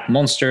can attack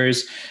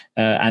monsters,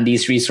 and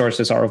these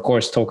resources are, of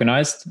course,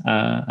 tokenized,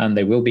 and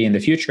they will be in the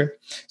future.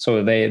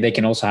 So they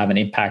can also have an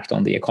impact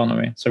on the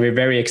economy. So we're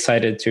very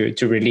excited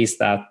to release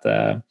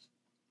that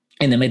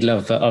in the middle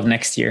of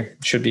next year.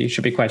 Should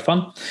be quite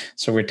fun.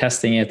 So we're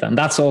testing it. And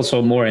that's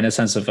also more in a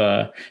sense of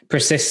a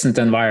persistent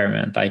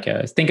environment. Like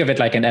think of it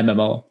like an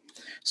MMO.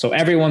 So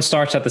everyone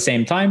starts at the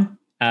same time.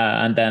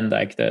 And then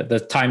like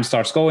the time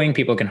starts going,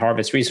 people can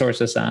harvest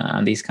resources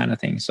and these kind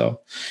of things.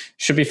 So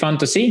should be fun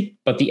to see.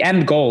 But the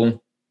end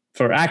goal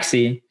for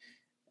Axie,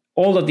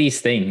 all of these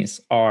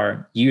things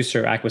are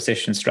user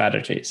acquisition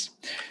strategies.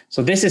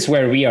 So this is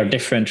where we are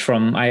different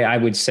from, I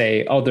would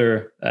say,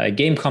 other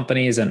game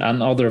companies and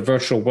other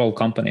virtual world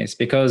companies,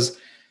 because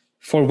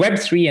for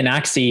Web3 and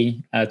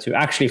Axie to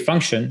actually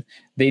function,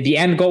 the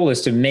end goal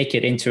is to make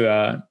it into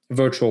a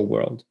virtual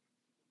world.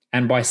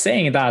 And by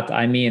saying that,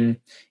 I mean,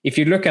 if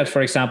you look at,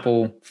 for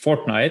example,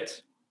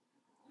 Fortnite,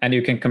 and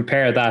you can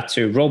compare that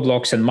to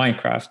Roblox and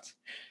Minecraft.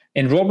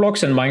 In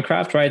Roblox and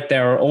Minecraft, right,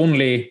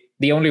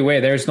 the only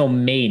way, there's no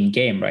main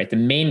game, right? The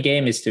main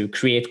game is to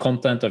create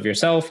content of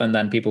yourself, and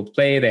then people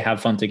play, they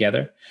have fun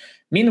together.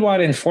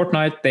 Meanwhile, in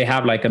Fortnite, they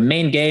have like a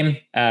main game,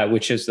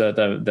 which is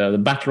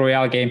the Battle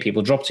Royale game.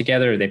 People drop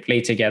together, they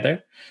play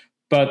together.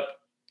 But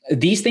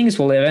these things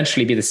will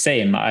eventually be the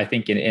same, I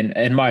think,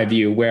 in my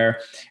view, where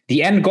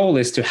the end goal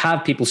is to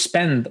have people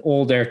spend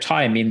all their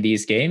time in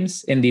these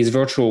games, in these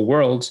virtual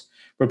worlds,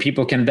 where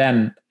people can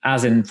then,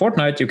 as in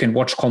Fortnite, you can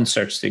watch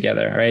concerts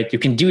together, right? You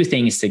can do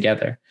things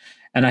together.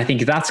 And I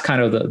think that's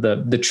kind of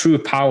the true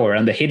power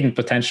and the hidden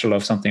potential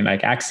of something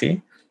like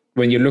Axie.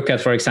 When you look at,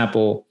 for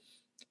example,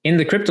 in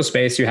the crypto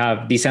space, you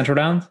have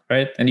Decentraland,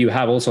 right? And you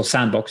have also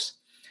Sandbox.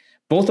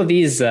 Both of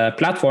these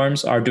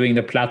platforms are doing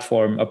the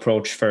platform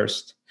approach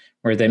first,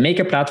 where they make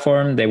a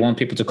platform, they want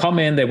people to come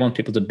in, they want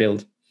people to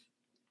build.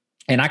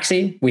 In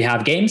Axie, we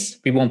have games.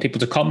 We want people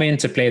to come in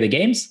to play the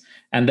games,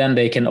 and then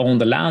they can own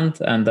the land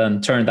and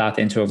then turn that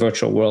into a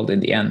virtual world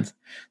in the end.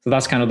 So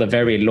that's kind of the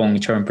very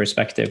long-term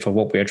perspective of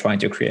what we're trying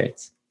to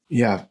create.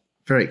 Yeah,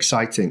 very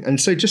exciting. And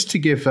so just to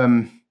give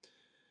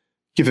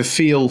give a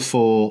feel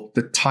for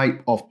the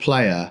type of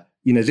player,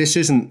 this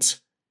isn't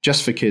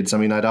just for kids. I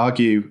mean, I'd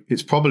argue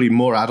it's probably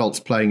more adults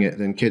playing it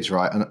than kids,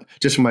 right? And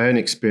just from my own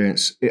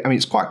experience,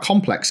 it's quite a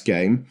complex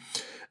game.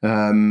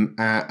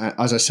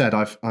 As I said,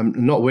 I'm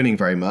not winning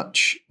very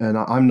much, and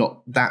I'm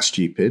not that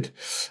stupid.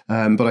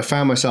 But I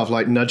found myself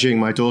like nudging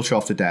my daughter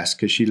off the desk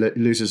because she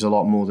loses a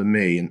lot more than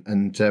me.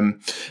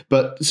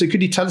 But so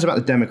could you tell us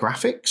about the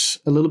demographics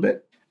a little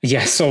bit?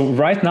 Yeah, so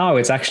right now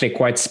it's actually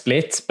quite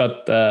split,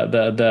 but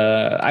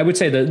I would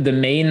say the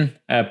main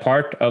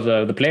part of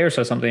the players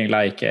are something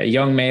like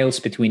young males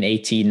between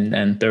 18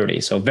 and 30.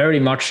 So very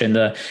much in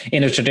the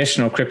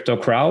traditional crypto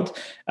crowd,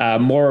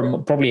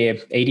 more probably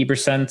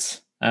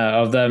 80%.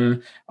 Of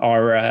them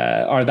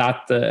are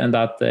that in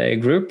that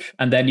group,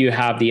 and then you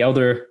have the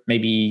other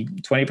maybe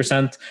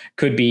 20%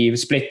 could be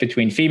split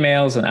between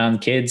females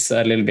and kids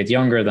a little bit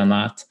younger than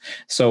that.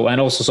 So, and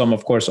also some,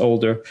 of course,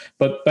 older.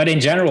 But in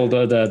general,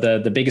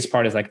 the biggest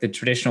part is like the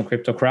traditional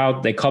crypto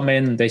crowd. They come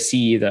in, they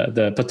see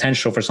the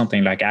potential for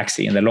something like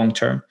Axie in the long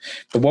term.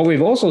 But what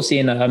we've also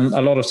seen a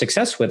lot of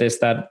success with is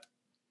that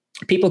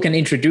people can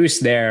introduce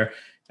their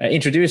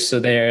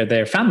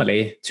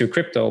family to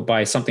crypto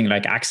by something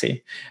like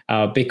Axie,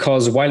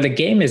 because while the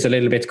game is a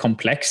little bit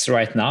complex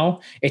right now,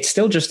 it's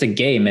still just a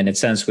game in its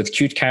sense with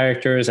cute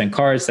characters and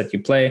cards that you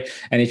play.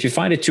 And if you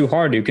find it too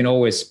hard, you can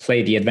always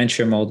play the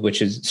adventure mode,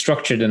 which is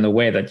structured in a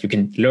way that you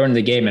can learn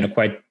the game in a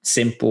quite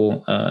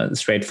simple,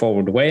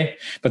 straightforward way.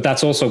 But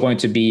that's also going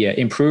to be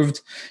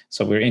improved.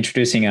 So we're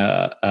introducing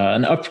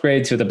an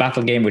upgrade to the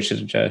battle game, which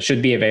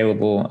should be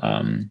available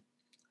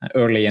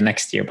early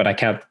next year, but I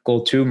can't go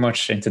too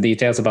much into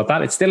details about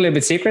that. It's still a little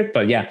bit secret,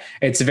 but yeah,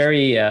 it's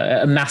very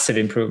a massive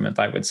improvement,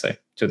 I would say,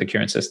 to the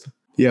current system.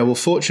 Yeah, well,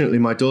 fortunately,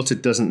 my daughter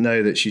doesn't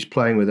know that she's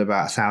playing with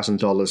about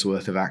 $1,000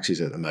 worth of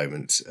Axies at the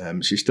moment.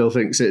 She still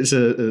thinks it's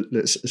a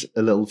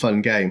little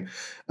fun game.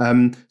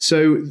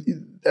 So,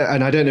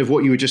 and I don't know if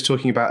what you were just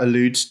talking about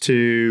alludes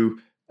to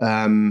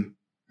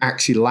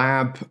Axie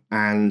Lab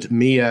and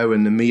Mio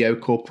and the Mio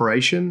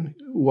Corporation.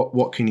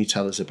 What can you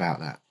tell us about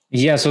that?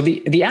 Yeah, so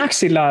the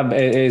Axie Lab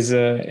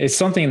is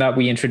something that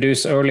we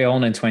introduced early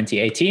on in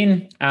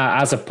 2018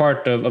 as a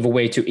part of a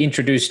way to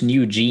introduce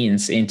new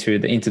genes into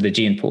the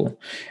gene pool.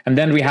 And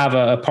then we have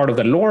a part of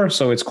the lore,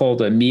 so it's called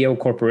the Mio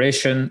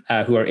Corporation,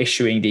 who are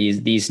issuing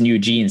these new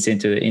genes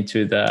into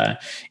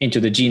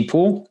the gene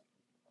pool.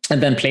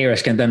 And then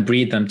players can then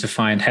breed them to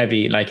find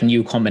heavy, like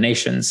new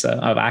combinations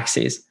of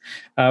Axies.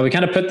 We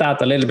kind of put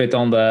that a little bit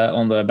on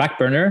the back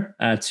burner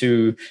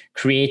to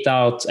create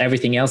out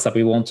everything else that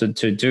we wanted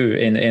to do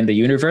in the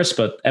universe.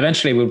 But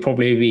eventually we'll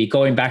probably be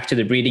going back to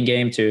the breeding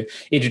game to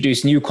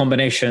introduce new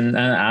combination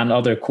and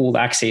other cool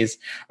Axies,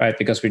 right?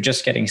 Because we're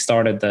just getting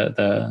started.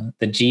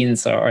 The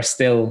genes are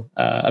still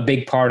a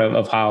big part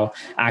of how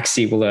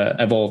Axie will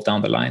evolve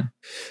down the line.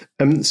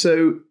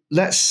 So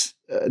let's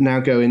now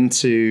go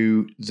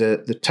into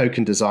the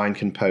token design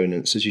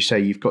components. As you say,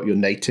 you've got your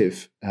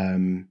native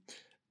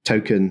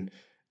token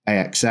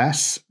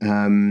AXS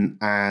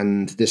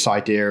and this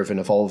idea of an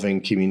evolving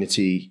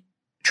community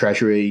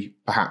treasury,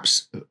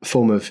 perhaps a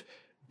form of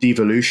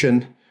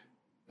devolution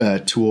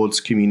towards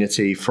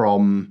community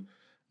from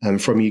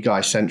you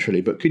guys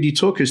centrally. But could you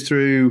talk us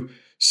through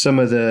some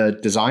of the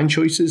design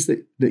choices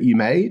that you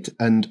made,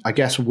 and I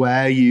guess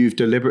where you've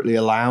deliberately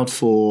allowed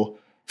for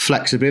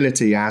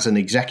flexibility as an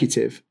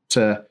executive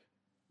to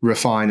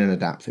refine and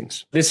adapt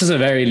things? This is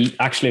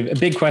actually a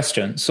big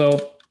question.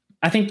 So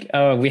I think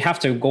we have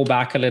to go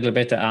back a little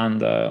bit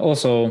and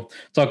also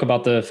talk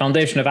about the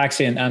foundation of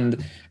Axie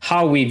and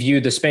how we view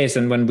the space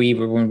and when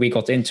we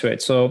got into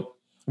it. So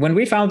when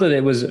we founded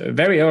it was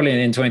very early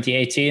in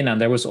 2018,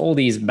 and there was all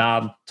these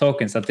bad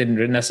tokens that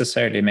didn't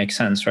necessarily make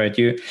sense, right?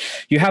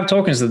 You have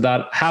tokens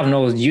that have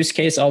no use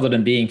case other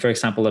than being, for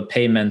example, a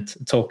payment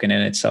token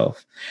in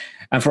itself.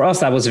 And for us,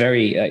 that was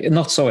very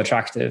not so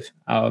attractive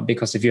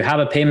because if you have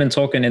a payment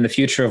token in the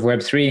future of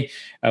Web3,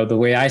 the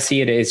way I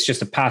see it, it's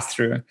just a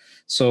pass-through.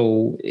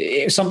 So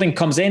if something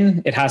comes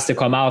in, it has to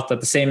come out at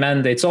the same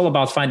end. It's all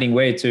about finding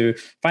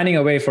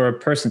a way for a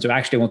person to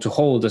actually want to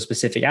hold a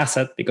specific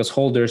asset because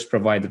holders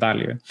provide the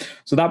value.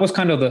 So that was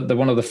kind of the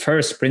one of the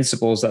first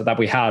principles that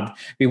we had.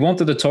 We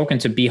wanted the token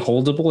to be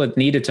holdable. It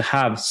needed to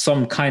have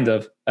some kind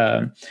of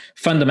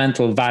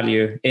fundamental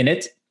value in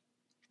it.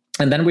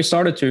 And then we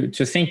started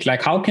to think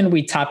like, how can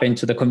we tap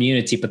into the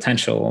community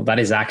potential that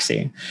is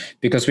Axie?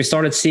 Because we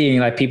started seeing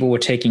like people were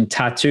taking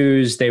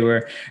tattoos, they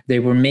were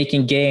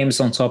making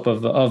games on top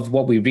of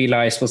what we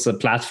realized was the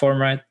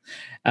platform, right?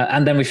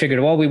 And then we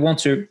figured, well,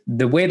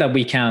 the way that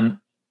we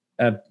can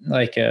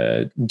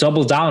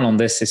double down on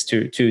this is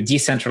to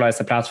decentralize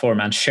the platform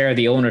and share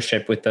the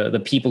ownership with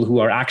the people who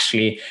are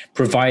actually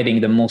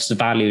providing the most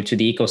value to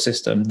the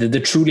ecosystem, the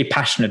truly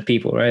passionate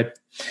people, right?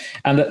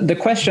 And the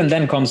question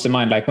then comes to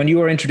mind, like when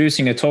you are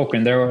introducing a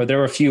token, there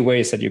are a few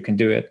ways that you can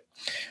do it.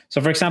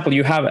 So for example,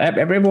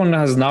 everyone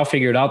has now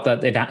figured out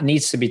that it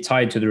needs to be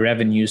tied to the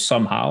revenue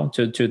somehow,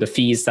 to the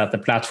fees that the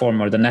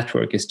platform or the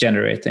network is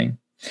generating.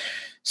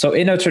 So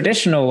in a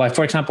traditional, like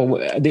for example,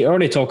 the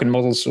early token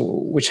models,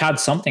 which had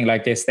something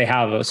like this, they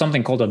have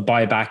something called a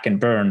buyback and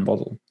burn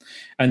model.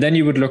 And then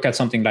you would look at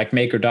something like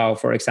MakerDAO,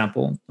 for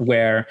example,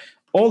 where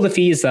all the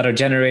fees that are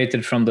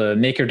generated from the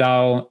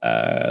MakerDAO,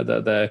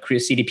 the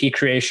CDP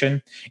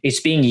creation, is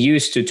being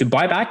used to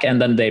buy back,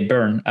 and then they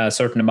burn a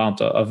certain amount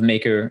of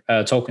Maker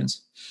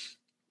tokens,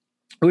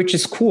 which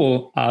is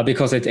cool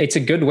because it's a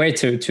good way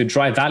to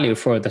drive value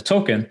for the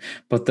token.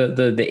 But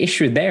the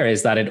issue there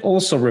is that it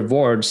also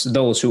rewards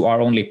those who are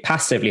only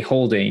passively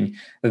holding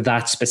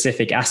that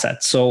specific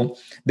asset. So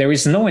there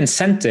is no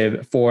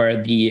incentive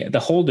for the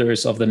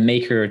holders of the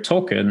Maker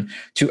token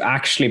to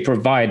actually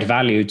provide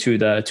value to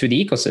the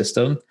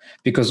ecosystem,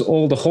 because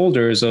all the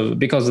holders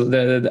because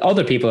the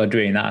other people are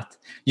doing that.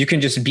 You can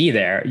just be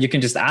there, you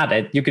can just add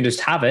it, you can just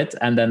have it,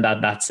 and then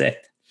that's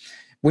it,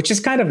 which is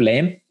kind of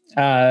lame.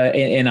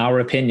 In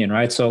our opinion,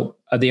 right? So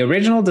the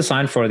original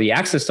design for the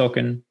Access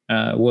token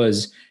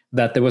was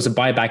that there was a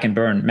buyback and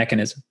burn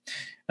mechanism.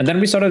 And then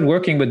we started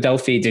working with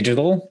Delphi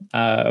Digital,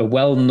 a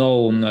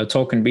well-known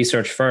token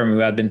research firm who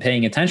had been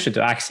paying attention to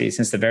Axie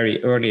since the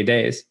very early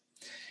days.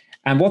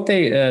 And what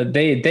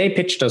they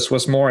pitched us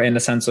was more in the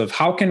sense of,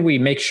 how can we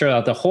make sure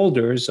that the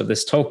holders of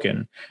this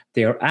token,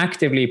 they are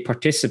actively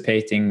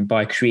participating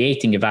by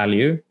creating a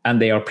value,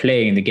 and they are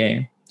playing the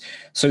game.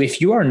 So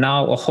if you are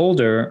now a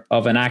holder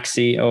of an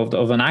Axie,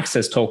 of an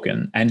Access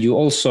token, and you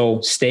also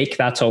stake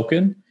that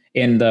token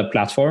in the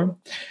platform,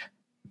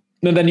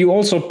 then you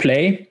also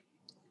play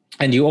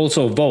and you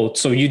also vote.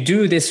 So you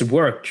do this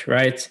work,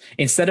 right?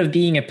 Instead of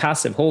being a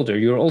passive holder,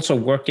 you're also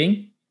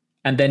working,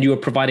 and then you are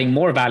providing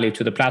more value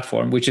to the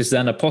platform, which is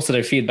then a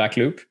positive feedback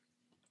loop.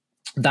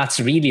 That's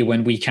really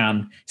when we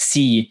can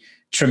see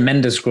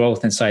tremendous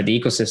growth inside the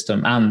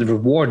ecosystem and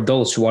reward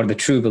those who are the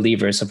true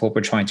believers of what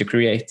we're trying to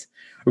create,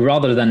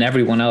 rather than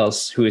everyone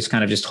else who is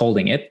kind of just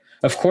holding it.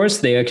 Of course,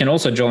 they can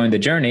also join the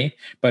journey,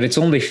 but it's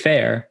only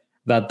fair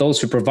that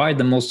those who provide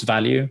the most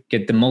value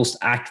get the most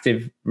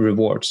active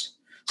rewards.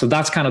 So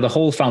that's kind of the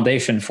whole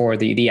foundation for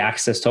the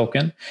Access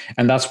token.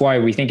 And that's why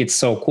we think it's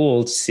so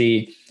cool to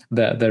see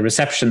the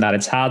reception that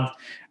it's had.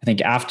 I think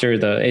after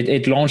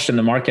it launched in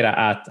the market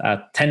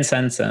at 10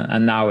 cents,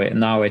 and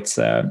now it's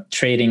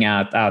trading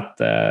at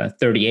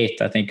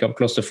 38, I think, up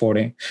close to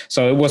 40.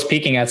 So it was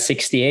peaking at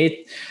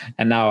 68,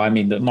 and now, I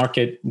mean, the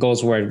market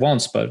goes where it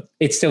wants, but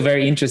it's still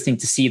very interesting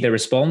to see the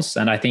response.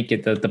 And I think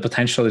the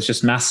potential is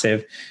just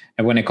massive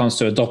when it comes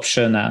to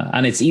adoption,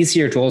 and it's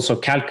easier to also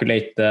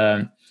calculate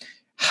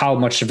how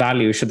much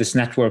value should this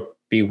network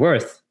be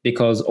worth,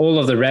 because all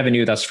of the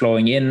revenue that's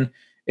flowing in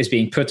is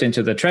being put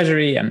into the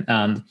treasury,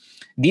 and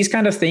these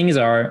kind of things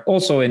are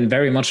also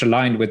very much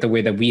aligned with the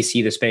way that we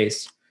see the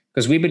space,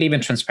 because we believe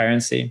in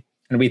transparency,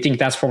 and we think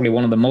that's probably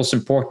one of the most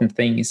important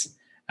things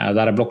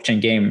that a blockchain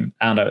game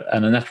and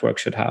a network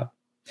should have.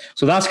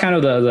 So that's kind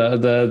of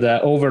the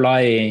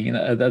overlying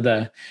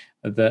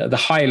the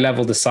high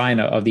level design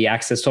of the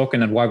Access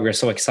token, and why we're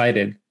so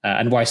excited,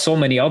 and why so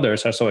many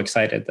others are so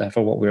excited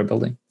for what we're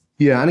building.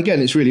 Yeah, and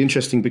again, it's really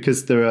interesting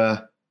because there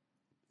are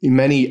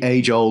many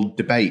age-old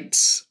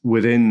debates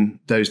within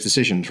those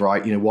decisions,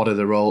 right? You know, what are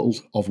the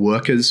roles of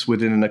workers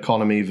within an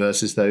economy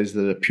versus those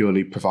that are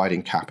purely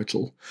providing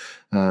capital?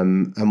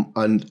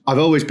 And I've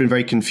always been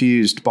very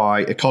confused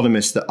by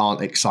economists that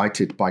aren't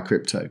excited by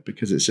crypto,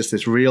 because it's just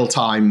this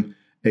real-time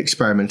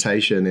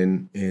experimentation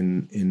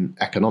in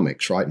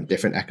economics, right? And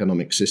different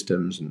economic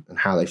systems and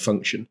how they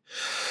function.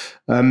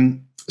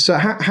 So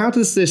how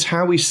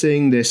are we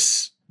seeing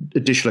this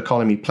digital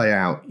economy play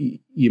out?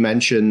 You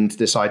mentioned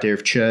this idea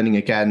of churning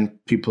again.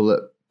 People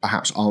that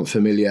perhaps aren't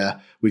familiar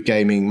with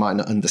gaming might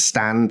not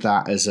understand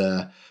that as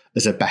a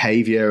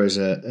behavior, as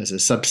a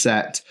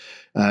subset.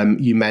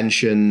 You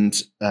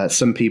mentioned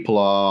some people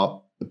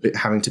are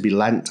having to be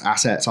lent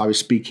assets. I was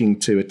speaking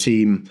to a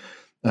team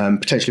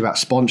potentially about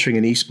sponsoring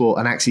an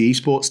Axie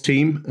esports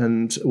team,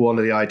 and one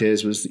of the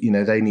ideas was, you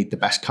know, they need the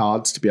best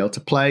cards to be able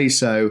to play,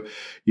 so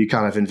you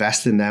kind of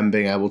invest in them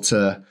being able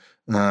to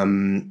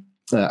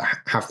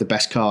have the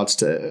best cards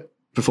to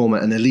perform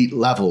at an elite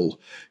level.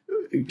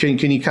 Can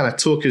you kind of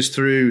talk us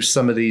through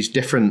some of these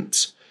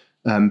different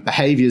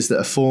behaviors that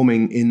are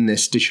forming in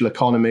this digital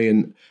economy,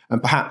 and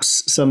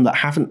perhaps some that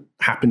haven't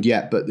happened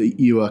yet, but that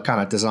you are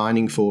kind of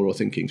designing for or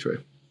thinking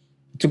through?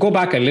 To go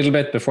back a little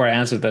bit before I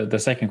answer the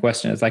second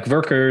question, it's like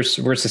workers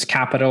versus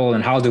capital,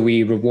 and how do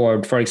we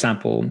reward, for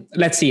example,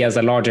 let's see, as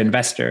a large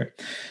investor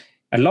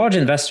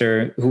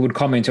who would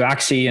come into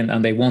Axie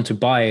and they want to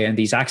buy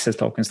these Access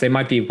tokens, they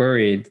might be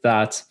worried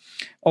that,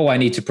 I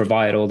need to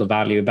provide all the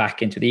value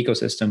back into the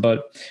ecosystem.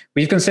 But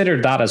we've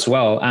considered that as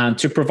well. And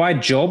to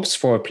provide jobs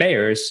for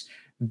players,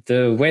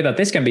 the way that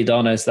this can be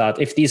done is that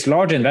if these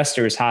large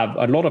investors have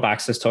a lot of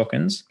Access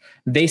tokens,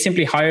 they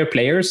simply hire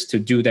players to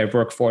do their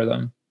work for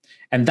them.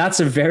 And that's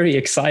a very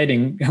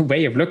exciting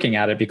way of looking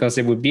at it, because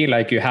it would be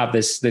like you have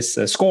this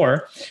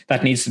score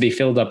that needs to be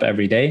filled up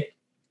every day.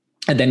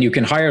 And then you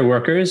can hire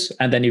workers,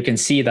 and then you can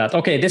see that,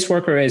 okay, this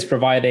worker is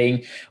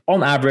providing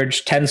on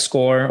average 10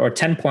 score or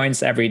 10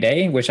 points every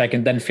day, which I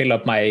can then fill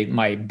up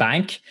my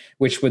bank,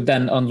 which would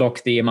then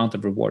unlock the amount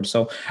of reward.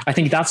 So I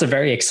think that's a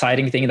very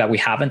exciting thing that we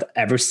haven't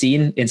ever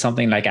seen in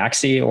something like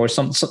Axie or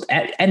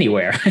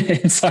anywhere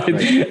inside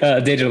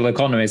digital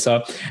economy.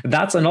 So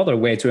that's another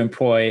way to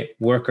employ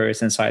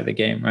workers inside the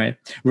game, right?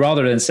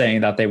 Rather than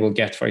saying that they will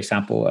get, for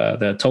example,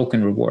 the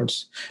token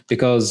rewards,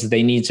 because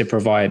they need to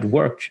provide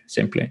work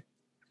simply.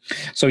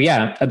 So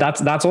yeah,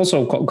 that's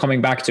also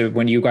coming back to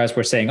when you guys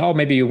were saying, oh,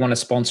 maybe you want to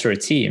sponsor a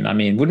team. I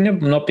mean, wouldn't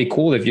it not be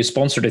cool if you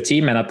sponsored a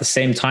team and at the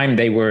same time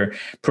they were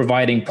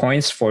providing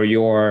points for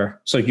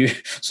so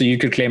you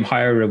could claim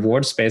higher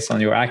rewards based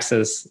on your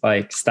access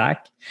like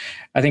stack?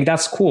 I think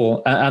that's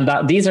cool, and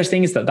that these are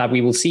things that we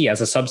will see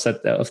as a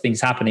subset of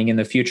things happening in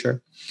the future.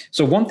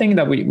 So one thing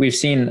that we've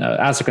seen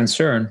as a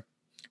concern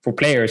for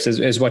players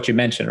is what you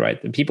mentioned,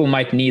 right? People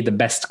might need the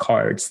best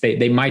cards.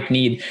 They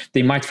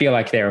might feel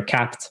like they're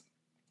capped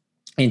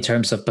in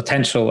terms of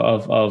potential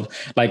of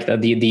like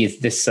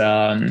this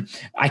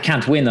I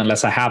can't win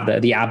unless I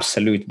have the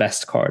absolute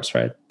best cards,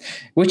 right?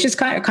 Which is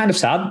kind of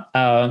sad.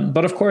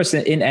 But of course,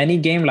 in any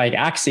game like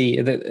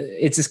Axie,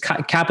 it's this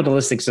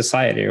capitalistic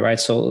society,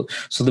 right? So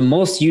the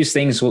most used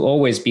things will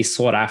always be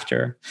sought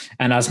after.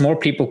 And as more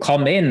people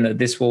come in,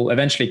 this will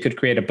eventually could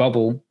create a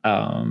bubble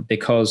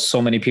because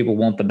so many people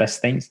want the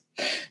best things.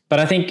 But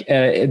I think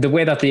the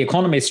way that the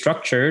economy is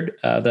structured,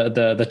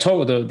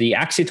 the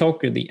Axie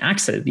token, the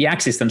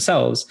Axies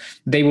themselves,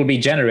 they will be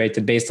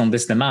generated based on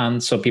this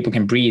demand, so people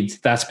can breed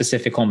that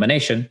specific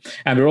combination.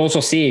 And we're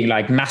also seeing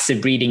like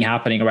massive breeding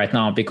happening right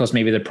now because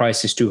maybe the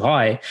price is too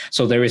high.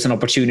 So there is an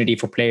opportunity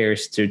for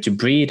players to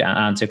breed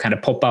and to kind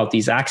of pop out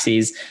these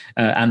Axies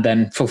and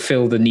then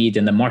fulfill the need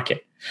in the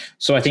market.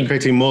 So I think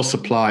creating more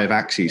supply of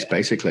Axies,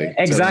 basically.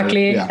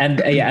 Exactly. So,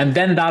 and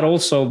then that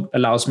also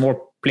allows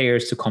more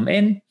players to come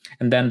in,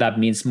 and then that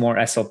means more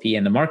SLP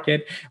in the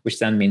market, which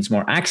then means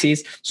more Axies.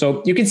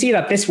 So you can see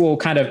that this will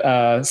kind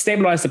of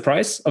stabilize the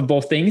price of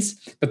both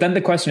things. But then the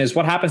question is,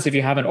 what happens if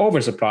you have an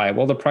oversupply?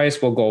 Well, the price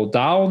will go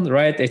down,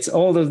 right? It's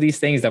all of these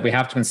things that we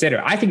have to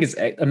consider. I think it's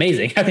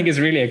amazing. I think it's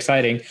really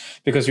exciting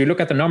because we look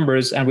at the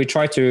numbers and we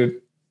try to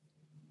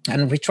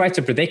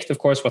predict, of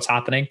course, what's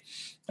happening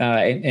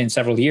in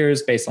several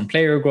years based on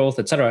player growth,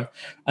 etc.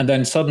 And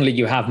then suddenly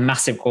you have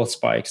massive growth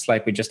spikes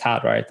like we just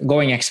had, right?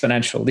 Going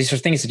exponential. These are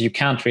things that you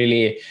can't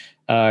really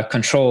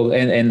control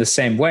in the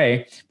same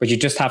way, but you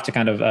just have to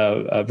kind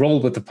of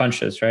roll with the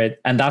punches, right?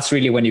 And that's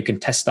really when you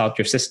can test out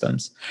your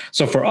systems.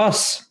 So for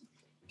us,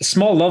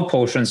 small love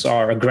potions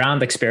are a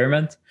grand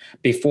experiment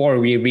before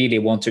we really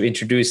want to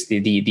introduce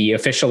the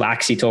official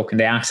Axie token,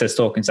 the access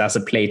tokens, as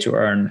a play to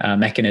earn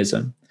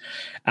mechanism.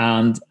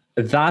 And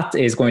that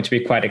is going to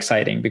be quite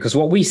exciting because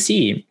what we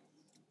see,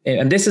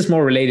 and this is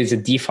more related to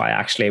DeFi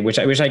actually, which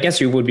I guess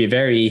you would be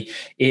very,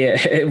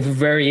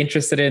 very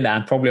interested in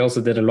and probably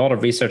also did a lot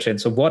of research in.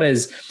 So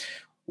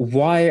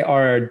why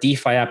are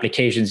DeFi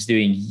applications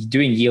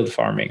doing yield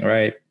farming,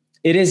 right?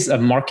 It is a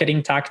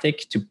marketing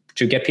tactic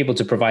to get people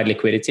to provide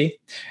liquidity.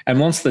 And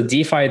once the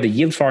DeFi, the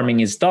yield farming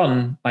is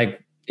done, like,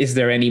 is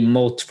there any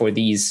moat for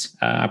these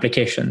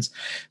applications?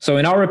 So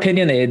in our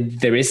opinion,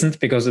 there isn't,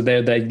 because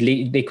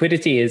the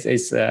liquidity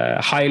is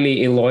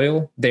highly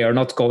illoyal. They are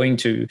not going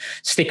to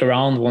stick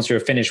around once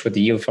you're finished with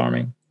the yield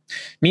farming.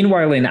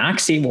 Meanwhile, in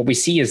Axie, what we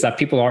see is that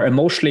people are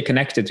emotionally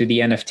connected to the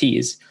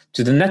NFTs,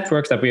 to the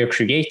network that we are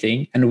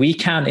creating, and we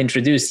can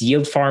introduce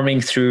yield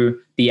farming through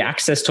the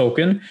access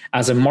token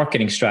as a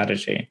marketing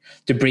strategy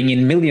to bring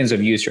in millions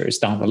of users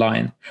down the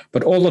line.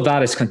 But all of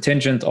that is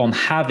contingent on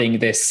having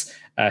this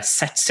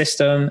set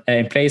system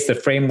in place, the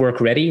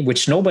framework ready,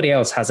 which nobody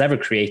else has ever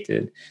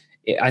created,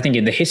 I think,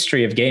 in the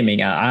history of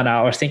gaming, and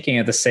are thinking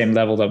at the same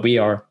level that we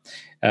are.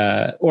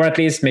 Or at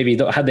least maybe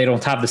they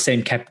don't have the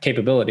same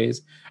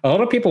capabilities. A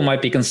lot of people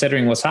might be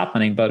considering what's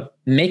happening, but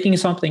making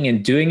something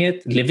and doing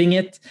it, living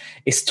it,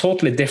 is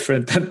totally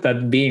different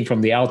than being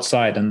from the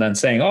outside and then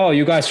saying, oh,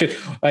 you guys should,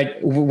 like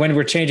when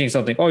we're changing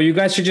something, oh, you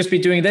guys should just be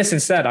doing this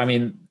instead. I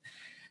mean,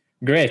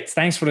 great.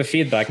 Thanks for the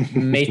feedback,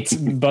 mate.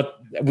 But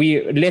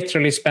we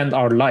literally spend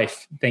our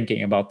life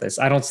thinking about this.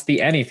 I don't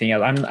see anything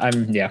else.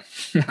 Yeah.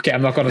 Okay,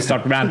 I'm not going to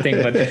start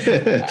ranting, but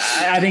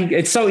I think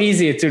it's so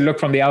easy to look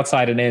from the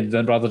outside and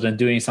in rather than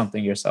doing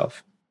something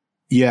yourself.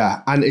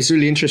 Yeah. And it's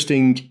really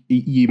interesting.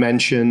 You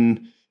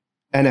mention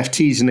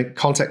NFTs in the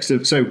context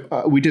of, so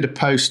we did a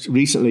post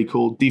recently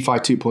called DeFi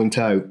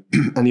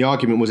 2.0. And the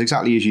argument was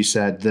exactly as you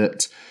said,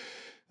 that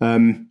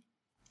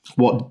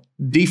what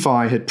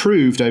DeFi had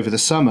proved over the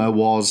summer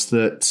was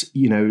that,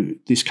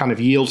 this kind of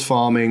yield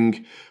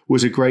farming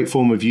was a great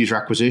form of user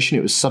acquisition.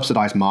 It was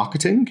subsidized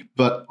marketing,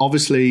 but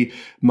obviously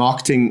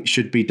marketing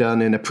should be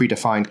done in a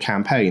predefined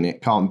campaign.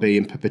 It can't be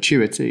in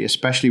perpetuity,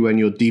 especially when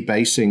you're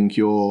debasing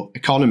your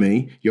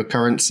economy, your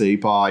currency,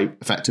 by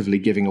effectively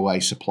giving away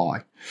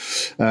supply.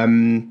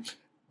 The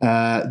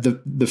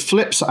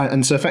flips,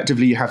 and so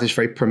effectively you have this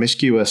very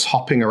promiscuous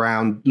hopping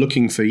around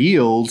looking for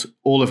yield,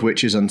 all of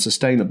which is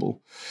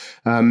unsustainable.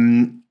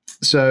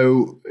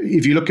 So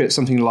if you look at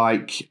something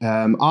like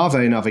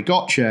Aave and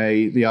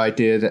Aavegotche, the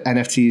idea that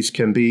NFTs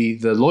can be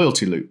the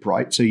loyalty loop,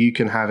 right? So you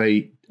can have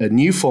a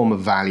new form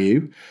of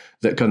value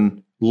that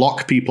can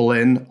lock people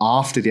in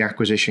after the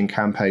acquisition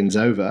campaign's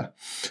over,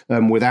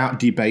 without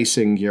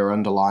debasing your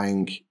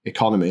underlying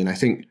economy. And I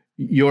think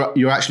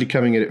you're actually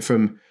coming at it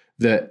from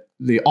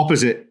the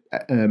opposite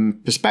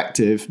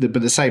perspective, but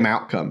the same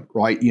outcome,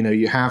 right? You know,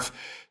 you have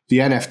the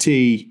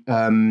NFT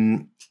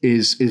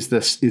is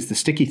the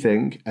sticky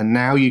thing, and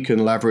now you can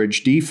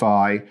leverage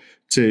DeFi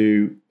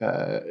to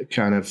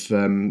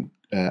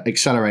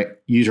accelerate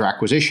user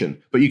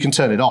acquisition, but you can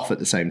turn it off at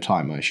the same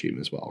time, I assume,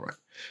 as well,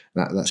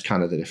 right? That's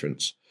kind of the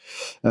difference.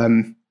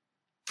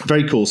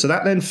 Very cool. So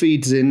that then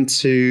feeds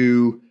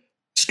into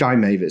Sky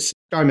Mavis.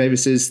 Sky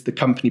Mavis is the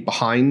company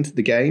behind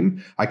the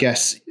game. I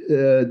guess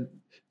the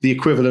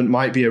equivalent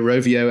might be a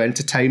Rovio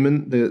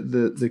Entertainment,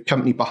 the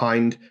company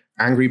behind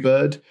Angry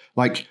Bird.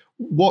 Like,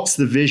 what's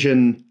the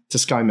vision to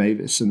Sky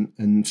Mavis?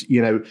 And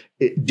you know,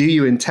 do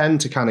you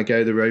intend to kind of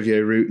go the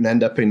Rovio route and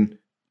end up in,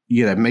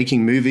 you know,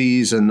 making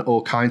movies and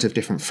all kinds of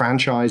different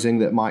franchising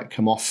that might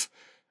come off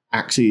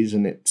Axie's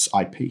and its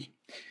IP?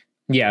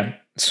 Yeah.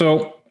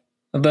 So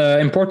the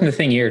important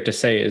thing here to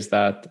say is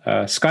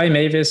that Sky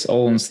Mavis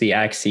owns the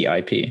Axie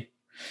IP.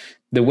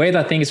 The way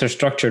that things are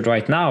structured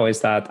right now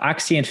is that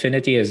Axie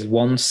Infinity is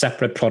one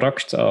separate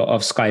product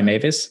of Sky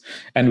Mavis,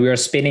 and we are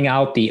spinning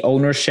out the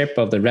ownership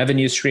of the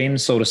revenue stream,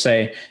 so to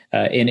say,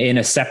 in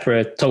a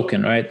separate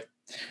token, right?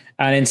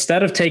 And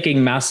instead of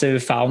taking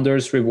massive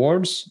founders'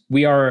 rewards,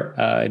 we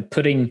are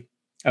putting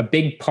a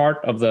big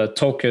part of the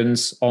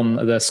tokens on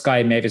the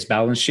Sky Mavis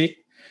balance sheet,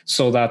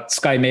 so that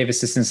Sky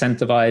Mavis is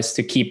incentivized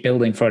to keep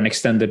building for an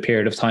extended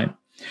period of time.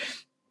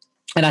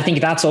 And I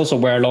think that's also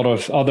where a lot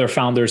of other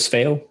founders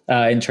fail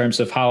in terms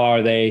of how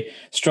are they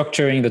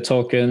structuring the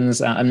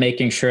tokens and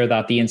making sure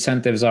that the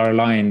incentives are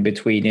aligned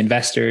between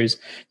investors,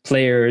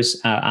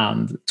 players,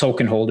 and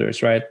token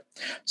holders, right?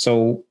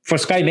 So for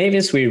Sky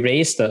Mavis, we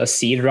raised a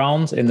seed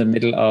round in the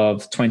middle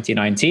of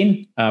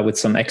 2019 with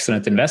some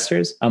excellent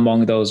investors.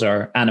 Among those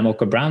are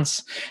Animoca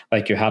Brands,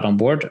 like you had on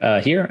board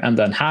here, and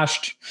then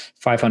Hashed,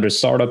 500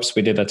 startups.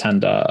 We did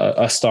attend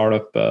a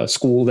startup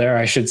school there,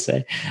 I should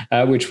say,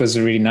 which was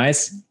really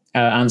nice.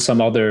 And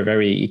some other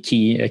very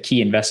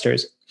key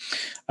investors.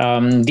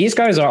 These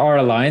guys are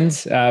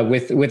aligned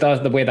with us,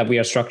 the way that we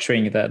are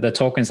structuring the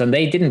tokens, and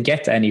they didn't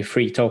get any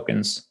free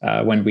tokens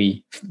when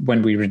we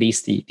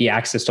released the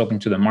access token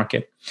to the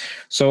market.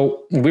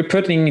 So we're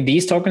putting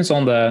these tokens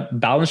on the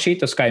balance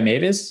sheet of Sky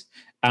Mavis.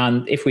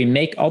 And if we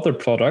make other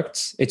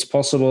products, it's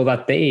possible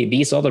that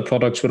these other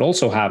products would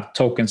also have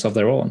tokens of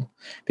their own,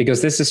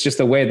 because this is just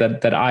the way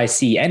that I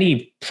see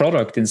any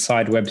product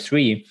inside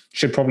Web3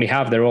 should probably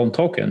have their own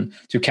token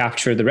to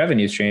capture the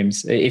revenue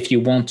streams if you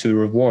want to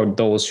reward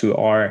those who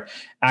are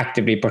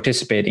actively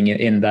participating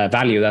in the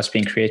value that's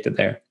being created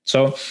there.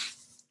 So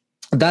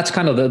that's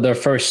kind of the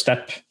first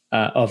step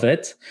of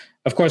it.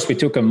 Of course, we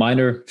took a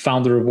minor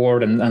founder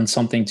reward and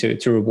something to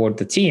reward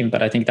the team,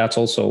 but I think that's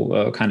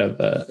also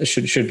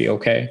should be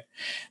okay.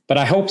 But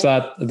I hope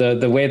that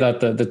the way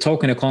that the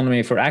token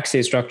economy for Axie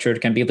is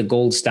structured can be the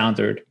gold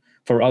standard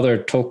for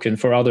other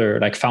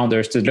like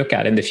founders to look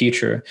at in the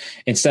future,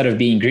 instead of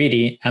being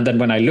greedy. And then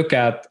when I look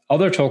at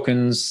other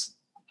tokens,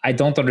 I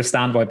don't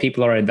understand why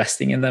people are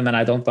investing in them, and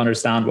I don't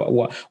understand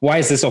why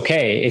is this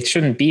okay? It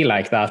shouldn't be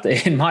like that,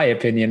 in my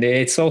opinion.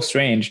 It's so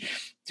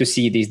strange to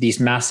see these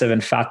massive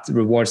and fat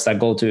rewards that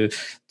go to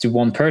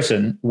one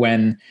person,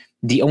 when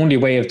the only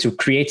way to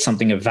create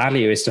something of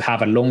value is to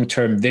have a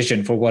long-term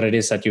vision for what it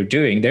is that you're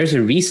doing. There's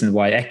a reason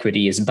why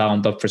equity is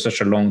bound up for such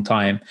a long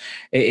time.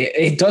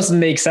 It doesn't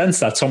make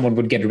sense that someone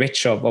would get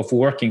rich of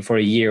working for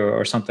a year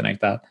or something like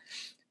that.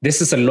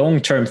 This is a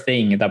long-term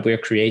thing that we're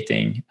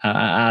creating,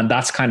 and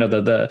that's kind of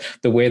the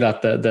way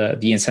that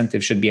the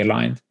incentive should be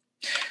aligned.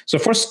 So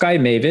for Sky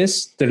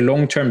Mavis, the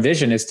long-term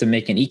vision is to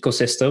make an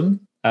ecosystem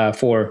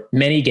for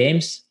many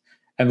games,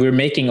 and we're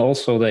making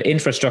also the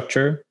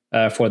infrastructure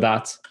for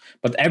that.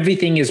 But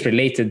everything is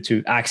related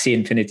to Axie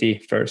Infinity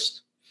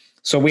first.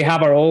 So we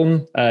have our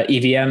own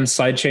EVM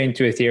sidechain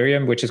to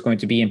Ethereum, which is going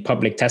to be in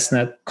public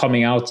testnet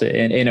coming out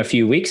in a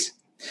few weeks.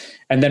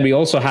 And then we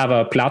also have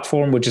a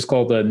platform which is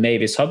called the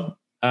Mavis Hub,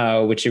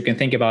 which you can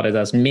think about it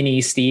as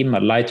mini Steam, a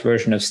light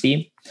version of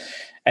Steam.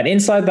 And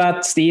inside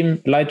that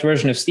light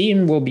version of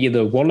Steam will be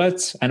the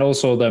wallet and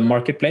also the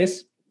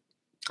marketplace,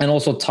 and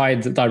also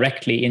tied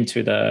directly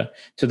into the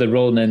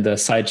role in the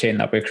sidechain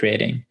that we're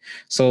creating.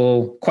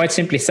 So quite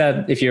simply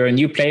said, if you're a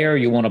new player,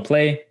 you want to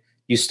play,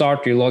 you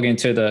log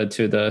into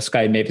the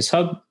Sky Mavis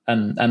Hub,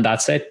 and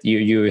that's it.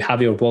 You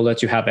have your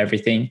wallet, you have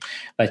everything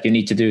that you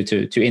need to do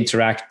to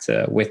interact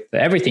with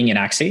everything in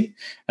Axie.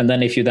 And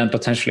then if you then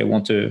potentially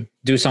want to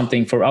do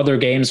something for other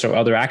games or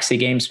other Axie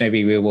games,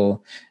 maybe we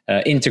will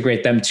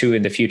integrate them too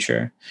in the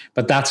future.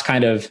 But that's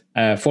kind of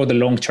for the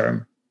long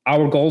term.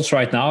 Our goals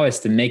right now is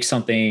to make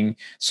something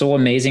so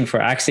amazing for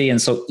Axie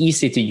and so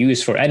easy to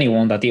use for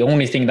anyone that the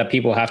only thing that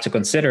people have to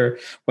consider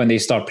when they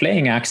start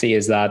playing Axie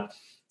is that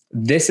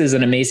this is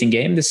an amazing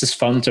game. This is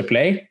fun to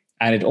play.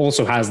 And it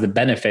also has the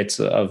benefits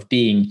of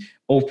being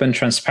open,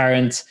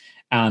 transparent,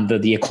 and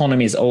the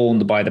economy is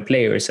owned by the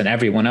players and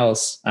everyone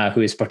else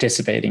who is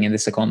participating in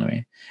this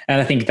economy. And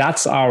I think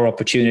that's our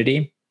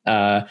opportunity.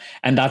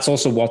 And that's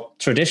also what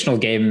the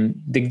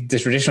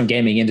traditional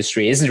gaming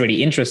industry isn't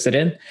really interested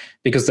in,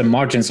 because the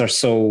margins are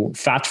so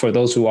fat for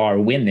those who are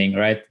winning,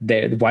 right?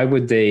 Why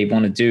would they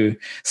want to do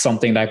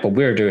something like what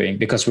we're doing?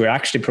 Because we're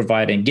actually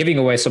giving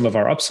away some of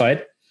our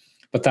upside,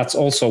 but that's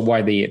also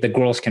why the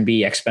growth can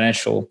be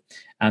exponential.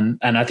 And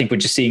I think we're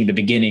just seeing the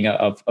beginning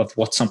of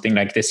what something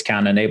like this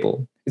can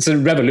enable. It's a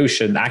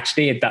revolution,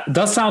 actually. It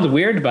does sound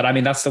weird, but I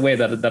mean, that's the way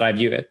that I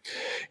view it.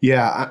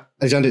 Yeah,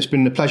 Aleksander, it's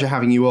been a pleasure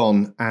having you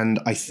on. And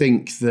I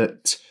think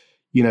that,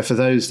 for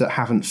those that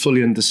haven't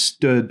fully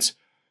understood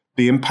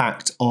the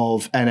impact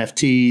of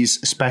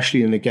NFTs,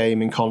 especially in the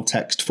gaming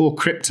context for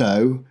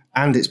crypto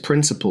and its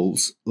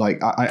principles,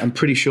 like I'm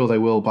pretty sure they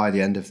will by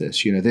the end of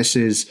this. This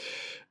is...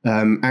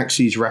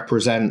 Axies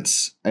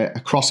represents a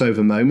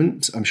crossover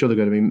moment. I'm sure there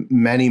are going to be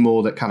many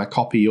more that kind of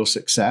copy your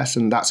success,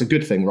 and that's a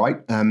good thing, right?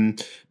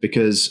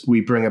 Because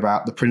we bring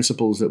about the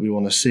principles that we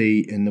want to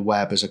see in the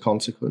web as a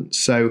consequence.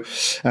 So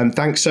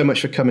thanks so much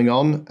for coming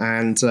on,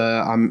 and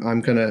I'm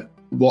going to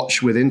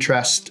watch with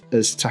interest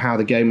as to how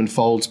the game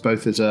unfolds,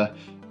 both as a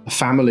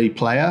family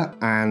player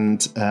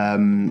and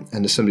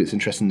as somebody that's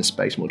interested in the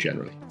space more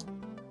generally.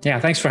 Yeah,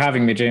 thanks for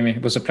having me, Jamie.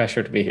 It was a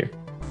pleasure to be here.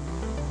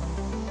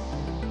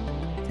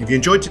 If you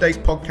enjoyed today's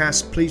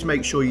podcast, please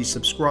make sure you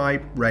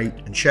subscribe, rate,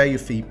 and share your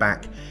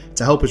feedback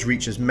to help us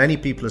reach as many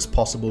people as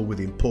possible with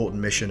the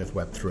important mission of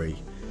Web3.